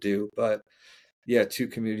don't want to do. But yeah, 2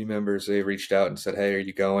 community members, they reached out and said, hey, are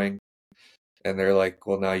you going? And they're like,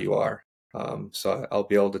 well, now you are. So I'll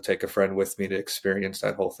be able to take a friend with me to experience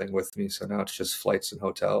that whole thing with me. So now it's just flights and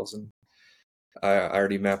hotels. And I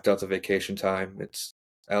already mapped out the vacation time. It's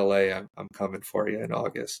LA. I'm coming for you in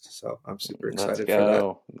August. So I'm super excited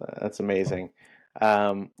for that. That's amazing.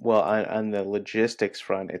 Well, on the logistics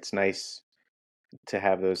front, it's nice to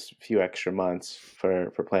have those few extra months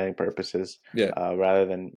for planning purposes, Yeah. Rather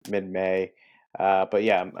than mid-May. But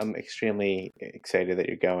yeah, I'm extremely excited that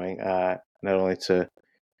you're going. Not only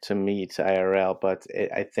to meet IRL, but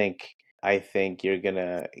I think you're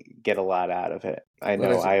gonna get a lot out of it. I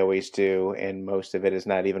know I always do, and most of it is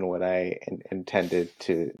not even what I intended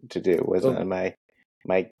to do. It wasn't on my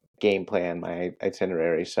game plan, my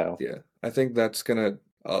itinerary. So yeah, I think that's gonna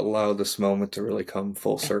allow this moment to really come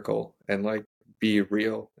full circle and like be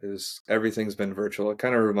real. Is everything's been virtual. It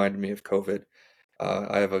kind of reminded me of COVID.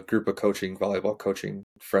 I have a group of volleyball coaching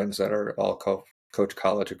friends that are all coach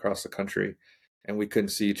college across the country, and we couldn't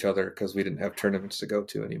see each other because we didn't have tournaments to go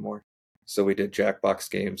to anymore. So we did Jackbox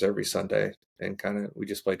games every Sunday, and we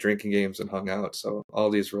just played drinking games and hung out. So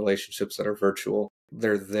all these relationships that are virtual,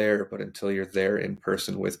 they're there, but until you're there in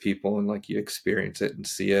person with people and like you experience it and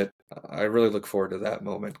see it, I really look forward to that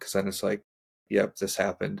moment because then it's like, yep, this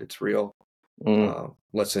happened. It's real.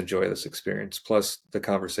 Let's enjoy this experience. Plus the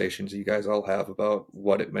conversations you guys all have about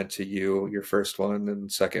what it meant to you, your first one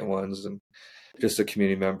and second ones, and just the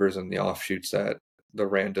community members and the offshoots that the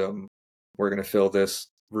random, we're going to fill this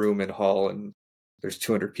room and hall and there's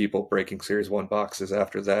 200 people breaking Series 1 boxes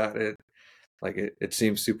after that. Like it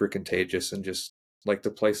seems super contagious and just like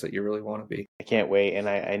the place that you really want to be. I can't wait, and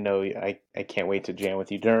I know I can't wait to jam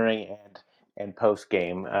with you during and post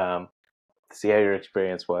game. See how your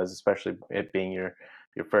experience was, especially it being your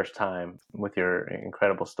first time with your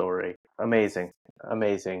incredible story. Amazing,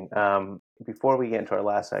 amazing. Before we get into our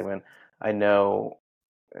last segment, I know,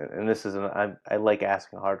 and this is I like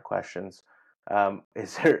asking hard questions.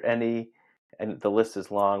 Is there any, and the list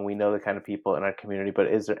is long. We know the kind of people in our community, but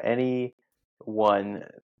is there any one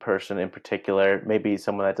person in particular, maybe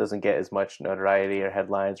someone that doesn't get as much notoriety or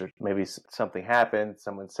headlines, or maybe something happened,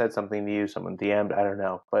 someone said something to you, someone DM'd, I don't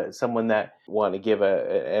know, but someone that want to give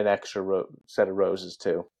an extra set of roses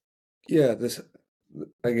to? Yeah, this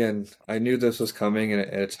again, I knew this was coming, and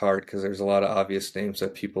it's hard because there's a lot of obvious names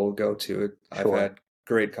that people go to. I've Sure. had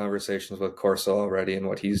great conversations with Corso already and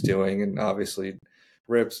what he's doing, and obviously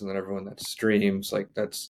Rips, and then everyone that streams. Like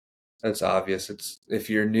that's obvious. It's if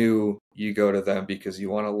you're new, you go to them because you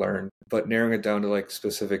want to learn. But narrowing it down to like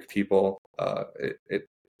specific people, it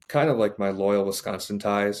kind of like my loyal Wisconsin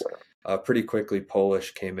ties. Pretty quickly,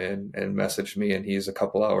 Polish came in and messaged me, and he's a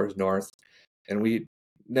couple hours north, and we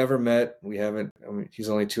never met. We haven't. I mean, he's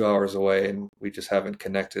only 2 hours away, and we just haven't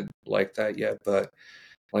connected like that yet. But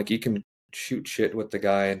like, you can shoot shit with the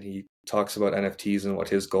guy, and he talks about NFTs and what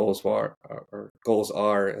his goals are, or goals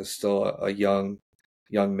are as still a young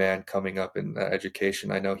man coming up in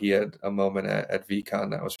education. I know he had a moment at VCon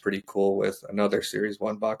that was pretty cool with another Series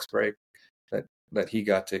 1 box break that he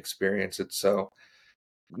got to experience it. So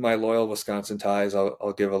my loyal Wisconsin ties,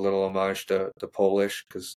 I'll give a little homage to the Polish,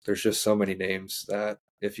 because there's just so many names that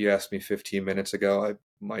if you asked me 15 minutes ago, I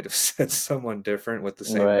might have said someone different with the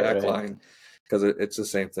same Right, back right. line, because it's the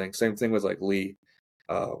same thing. Same thing with like Lee.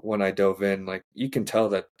 When I dove in, like, you can tell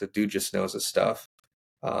that the dude just knows his stuff.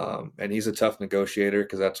 And he's a tough negotiator,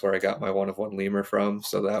 because that's where I got my one of one lemur from.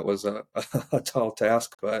 So that was a tall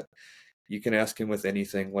task, but you can ask him with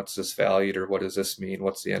anything, what's this valued, or what does this mean?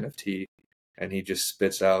 What's the NFT? And he just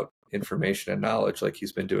spits out information and knowledge like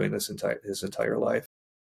he's been doing this his entire life.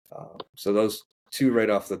 So those two right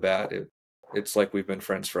off the bat, it's like we've been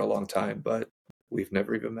friends for a long time, but we've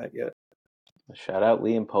never even met yet. Shout out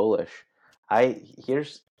Lee and Polish. I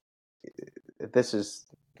here's this is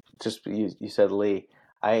just you said Lee.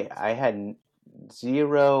 I had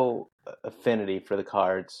zero affinity for the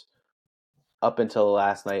cards up until the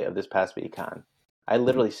last night of this past VCon. I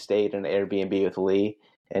literally stayed in an Airbnb with Lee,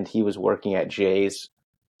 and he was working at Jay's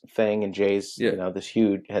thing, and Jay's, Yeah,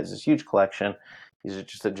 has this huge collection. He's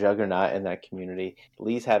just a juggernaut in that community.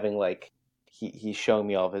 Lee's having like he's showing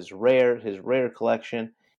me all of his rare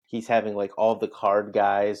collection. He's having like all the card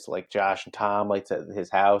guys like Josh and Tom like at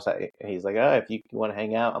his house. And he's like, oh, if you want to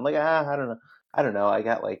hang out, I'm like, I don't know. I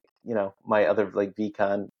got like my other like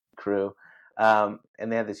VCon crew, and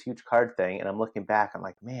they have this huge card thing, and I'm looking back, I'm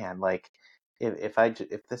like, man, like if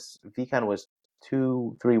this VCon was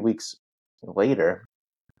 2-3 weeks later,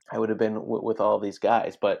 I would have been with all these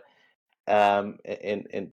guys, but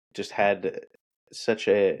and just had such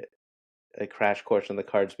a crash course on the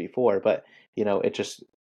cards before, but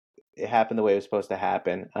it happened the way it was supposed to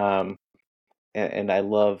happen. And I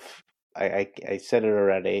love, I said it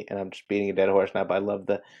already, and I'm just beating a dead horse now, but I love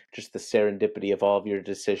the serendipity of all of your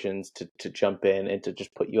decisions to jump in and to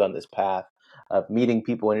just put you on this path of meeting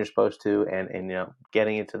people when you're supposed to, and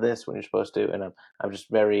getting into this when you're supposed to, and I'm just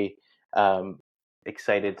very um,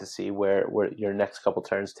 excited to see where your next couple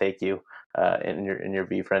turns take you in your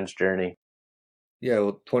V Friends journey. yeah.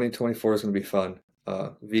 Well, 2024 is gonna be fun.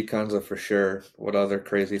 VCons are for sure. What other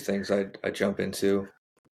crazy things I jump into,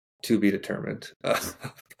 to be determined.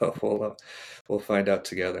 But we'll find out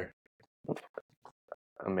together.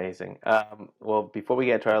 Amazing. Well, before we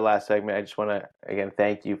get to our last segment, I just want to again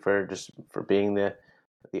thank you for being the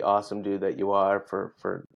awesome dude that you are,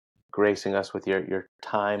 for gracing us with your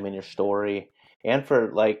time and your story, and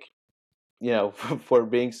for for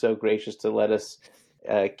being so gracious to let us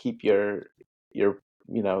keep your your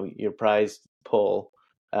prized pull,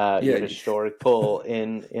 Yeah, your historic pull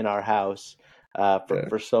in our house yeah.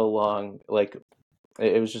 for so long. Like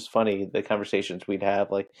it was just funny, the conversations we'd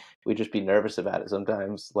have. Like we'd just be nervous about it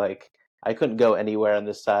sometimes. Like I couldn't go anywhere on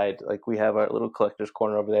this side. Like we have our little collector's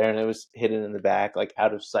corner over there, and it was hidden in the back, like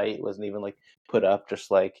out of sight. It wasn't even like put up. Just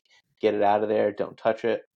like get it out of there. Don't touch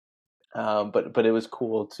it. But it was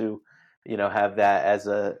cool to have that as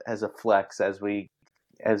a flex as we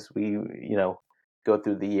go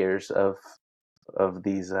through the years of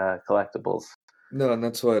these collectibles. No, and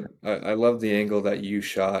that's what I love, the angle that you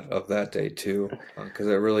shot of that day too, because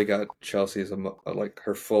it really got Chelsea's like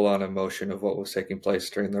her full on emotion of what was taking place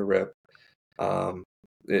during the rip. Um,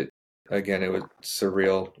 it again, it was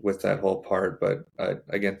surreal with that whole part. But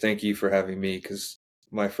again, thank you for having me, because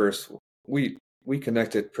my first we we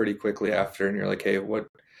connected pretty quickly after, and you're like, hey, what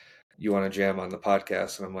you want to jam on the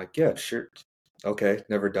podcast? And I'm like, yeah, sure. Okay,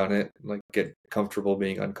 never done it. Like, get comfortable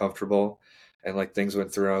being uncomfortable. And like things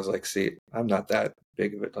went through, and I was like, see, I'm not that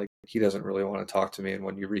big of it. Like, he doesn't really want to talk to me. And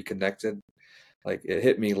when you reconnected, like, it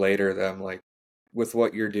hit me later that I'm like, with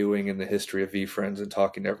what you're doing in the history of V Friends and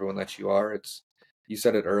talking to everyone that you are, it's, you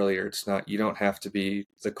said it earlier, it's not, you don't have to be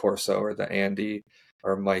the Corso or the Andy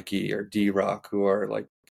or Mikey or D Rock who are like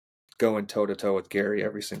going toe to toe with Gary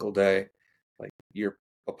every single day. Like, you're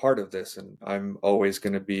a part of this, and I'm always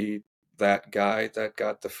going to be that guy that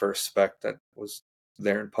got the first spec that was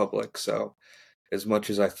there in public. So as much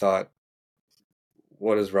as I thought,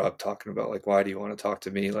 what is Rob talking about? Like, why do you want to talk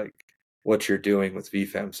to me? Like, what you're doing with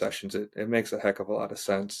VFAM sessions, it makes a heck of a lot of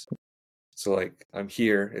sense. So like, I'm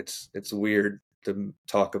here. It's weird to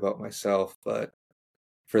talk about myself, but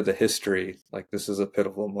for the history, like, this is a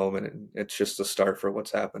pivotal moment, and it's just a start for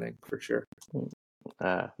what's happening for sure.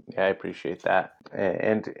 Yeah, I appreciate that.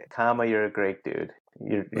 And Kama, you're a great dude.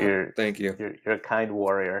 Thank you. You're a kind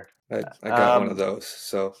warrior. I got one of those,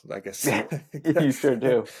 so I guess, You sure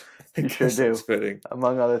do. I You sure guess do. that's fitting.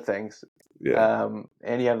 Among other things. Yeah.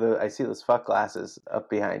 And you have I see those fuck glasses up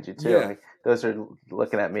behind you too. Yeah. Like, those are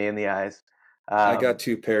looking at me in the eyes. I got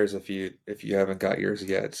 2 pairs if you haven't got yours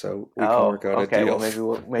yet, so we can Oh, work out a okay. deal.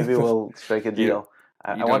 Well, maybe we'll strike a You deal. you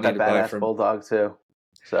I don't want need that to buy badass from bulldog too.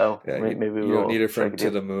 So yeah, maybe you don't we'll need it strike from a To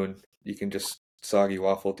deal. the Moon. You can just Soggy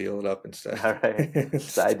Waffle deal it up instead. All right,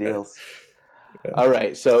 side deals. Yeah. All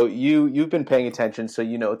right, so you've been paying attention, so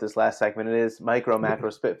you know what this last segment is: micro,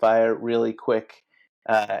 macro, spitfire. Really quick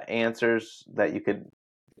answers that you could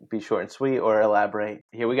be short and sweet or elaborate.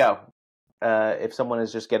 Here we go. If someone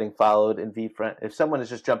is just getting followed in VFriend, if someone is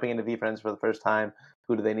just jumping into VFriends for the first time,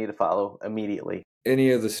 who do they need to follow immediately?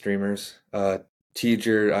 Any of the streamers,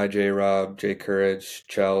 Teacher, IJ Rob, Jay Courage,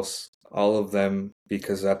 Chels, all of them,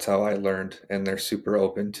 because that's how I learned, and they're super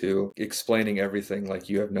open to explaining everything like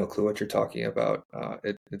you have no clue what you're talking about.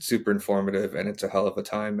 It's super informative, and it's a hell of a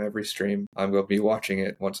time every stream. I'm going to be watching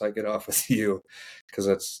it once I get off with you, because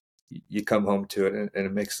that's, you come home to it, and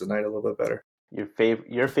it makes the night a little bit better.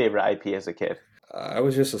 Your favorite IP as a kid? I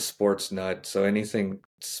was just a sports nut, so anything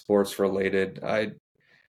sports related,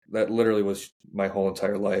 that literally was my whole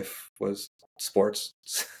entire life was sports.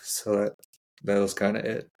 So that was kind of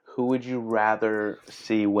it. Who would you rather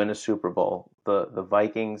see win a Super Bowl? The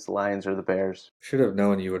Vikings, Lions, or the Bears? Should have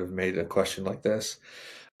known you would have made a question like this.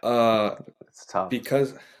 It's tough.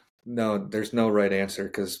 Because no, there's no right answer,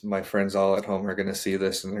 because my friends all at home are going to see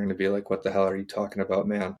this and they're going to be like, what the hell are you talking about,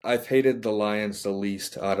 man? I've hated the Lions the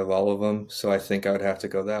least out of all of them, so I think I would have to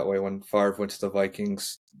go that way. When Favre went to the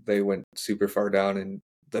Vikings, they went super far down, and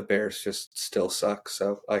the Bears just still suck,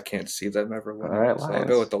 so I can't see them ever winning. All right, so Lions. I'll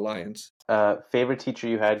go with the Lions. Favorite teacher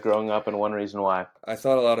you had growing up, and one reason why? I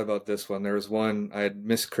thought a lot about this one. There was one, I had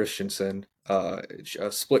Miss Christensen, a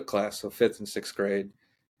split class, so 5th and 6th grade,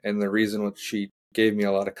 and the reason was she gave me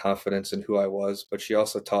a lot of confidence in who I was, but she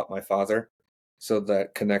also taught my father, so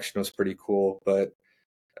that connection was pretty cool. But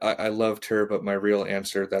I loved her, but my real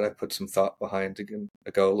answer that I put some thought behind to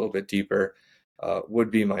go a little bit deeper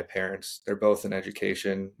would be my parents. They're both in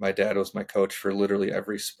education. My dad was my coach for literally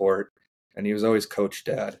every sport, and he was always Coach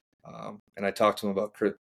Dad. And I talked to him about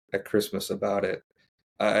at Christmas about it.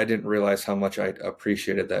 I didn't realize how much I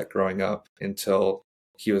appreciated that growing up until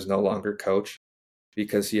he was no longer coach,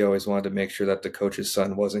 because he always wanted to make sure that the coach's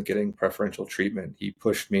son wasn't getting preferential treatment. He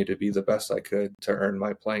pushed me to be the best I could to earn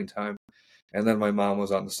my playing time. And then my mom was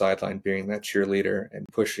on the sideline being that cheerleader and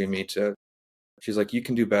pushing me to, she's like, you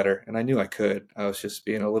can do better. And I knew I could. I was just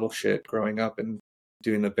being a little shit growing up and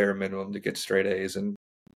doing the bare minimum to get straight A's and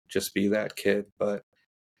just be that kid. But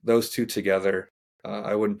those two together,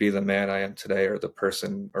 I wouldn't be the man I am today or the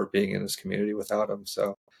person or being in this community without them.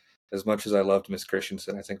 So as much as I loved Miss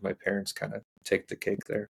Christensen, I think my parents kind of take the cake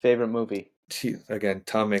there. Favorite movie? Again,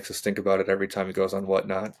 Tom makes us think about it every time he goes on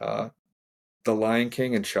Whatnot. The Lion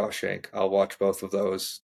King and Shawshank. I'll watch both of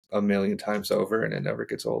those a million times over, and it never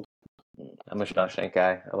gets old. I'm a Shawshank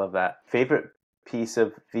guy. I love that. Favorite piece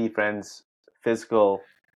of VFriends physical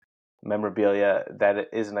memorabilia that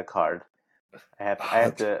isn't a card? I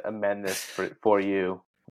have to amend this for you.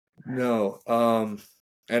 No,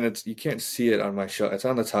 and it's, you can't see it on my shelf. It's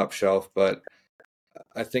on the top shelf, but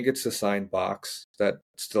I think it's a signed box that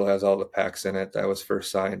still has all the packs in it that was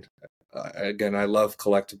first signed. Again, I love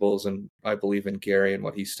collectibles, and I believe in Gary and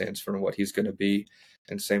what he stands for and what he's going to be.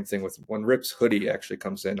 And same thing with when Rip's hoodie actually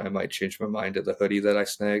comes in, I might change my mind to the hoodie that I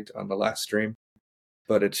snagged on the last stream.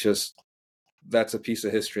 But it's just, that's a piece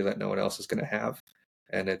of history that no one else is going to have.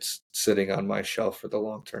 And it's sitting on my shelf for the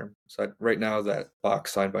long term. So right now, that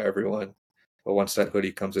box signed by everyone. But once that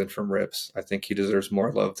hoodie comes in from Rips, I think he deserves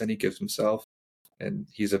more love than he gives himself. And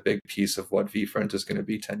he's a big piece of what V-Friends is going to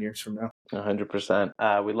be 10 years from now.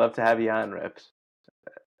 100%. We'd love to have you on, Rips.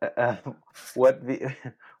 Uh, what the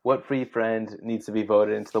what free friend needs to be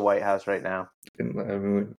voted into the White House right now? And, I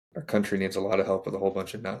mean, our country needs a lot of help with a whole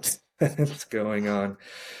bunch of nonsense that's going on.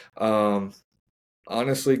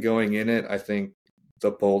 Honestly, going in it, I think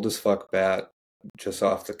the bold as fuck bat, just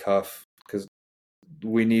off the cuff, because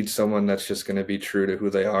we need someone that's just going to be true to who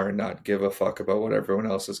they are and not give a fuck about what everyone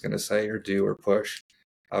else is going to say or do or push.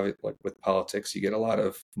 Like with politics, you get a lot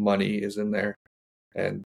of money is in there,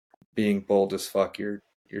 and being bold as fuck, you're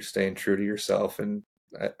staying true to yourself, and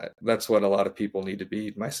that's what a lot of people need to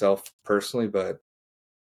be. Myself personally, but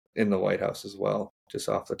in the White House as well, just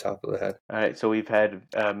off the top of the head. All right, so we've had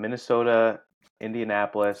Minnesota,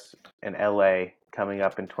 Indianapolis, and LA coming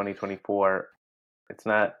up in 2024. It's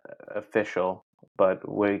not official, but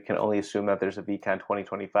we can only assume that there's a VCon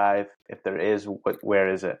 2025. If there is, where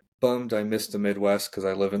is it? Bummed I missed the Midwest because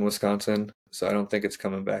I live in Wisconsin, so I don't think it's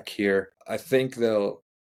coming back here. I think they'll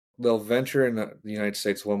venture in the United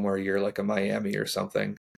States one more year, like a Miami or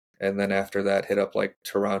something, and then after that hit up like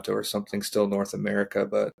Toronto or something, still North America,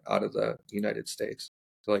 but out of the United States.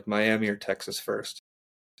 So like Miami or Texas first.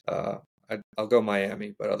 I'll go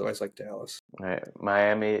Miami, but otherwise like Dallas. All right,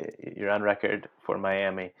 Miami, you're on record for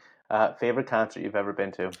Miami. Favorite concert you've ever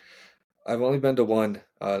been to? I've only been to one.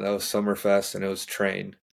 That was Summerfest, and it was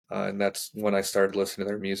Train. And that's when I started listening to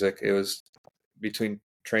their music. It was between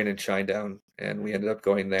Train and Shinedown, and we ended up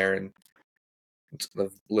going there, and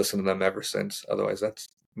I've listened to them ever since. Otherwise, that's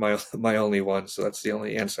my only one, so that's the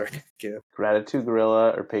only answer I can give. Gratitude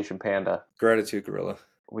Gorilla or Patient Panda? Gratitude Gorilla.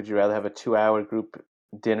 Would you rather have a 2-hour group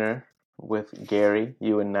dinner with Gary,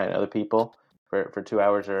 you and 9 other people, for 2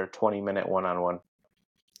 hours, or a 20-minute one-on-one?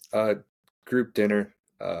 Group dinner.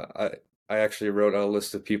 I actually wrote a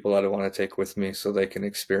list of people that I want to take with me so they can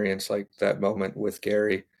experience like that moment with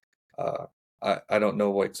Gary. I don't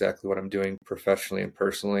know exactly what I'm doing professionally and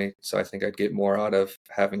personally, so I think I'd get more out of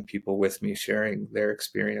having people with me sharing their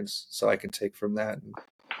experience so I can take from that and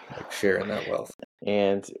like share in that wealth.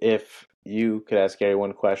 And if you could ask Gary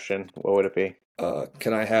one question, what would it be?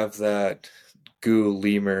 Can I have that goo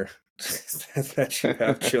lemur that you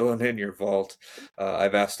have chilling in your vault?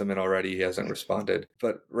 I've asked him and already he hasn't responded.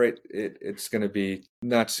 But it's going to be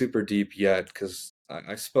not super deep yet because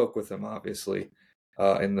I spoke with him obviously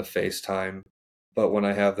in the FaceTime. But when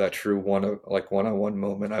I have that true one-on-one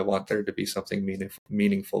moment, I want there to be something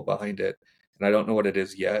meaningful behind it. And I don't know what it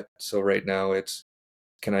is yet. So right now it's,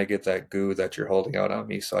 can I get that goo that you're holding out on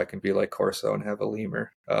me so I can be like Corso and have a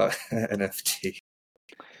lemur NFT?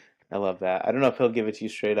 I love that. I don't know if he'll give it to you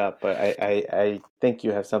straight up, but I think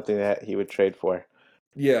you have something that he would trade for.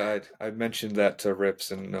 Yeah, I mentioned that to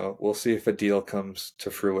Rips, and we'll see if a deal comes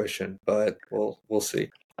to fruition, but we'll see.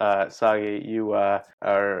 Saugy, you are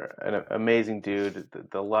an amazing dude.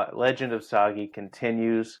 The legend of Saugy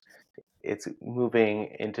continues. It's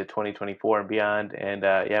moving into 2024 and beyond, and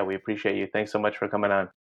yeah, we appreciate you. Thanks so much for coming on.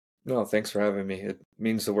 No, thanks for having me. It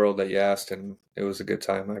means the world that you asked, and it was a good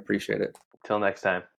time. I appreciate it. Till next time.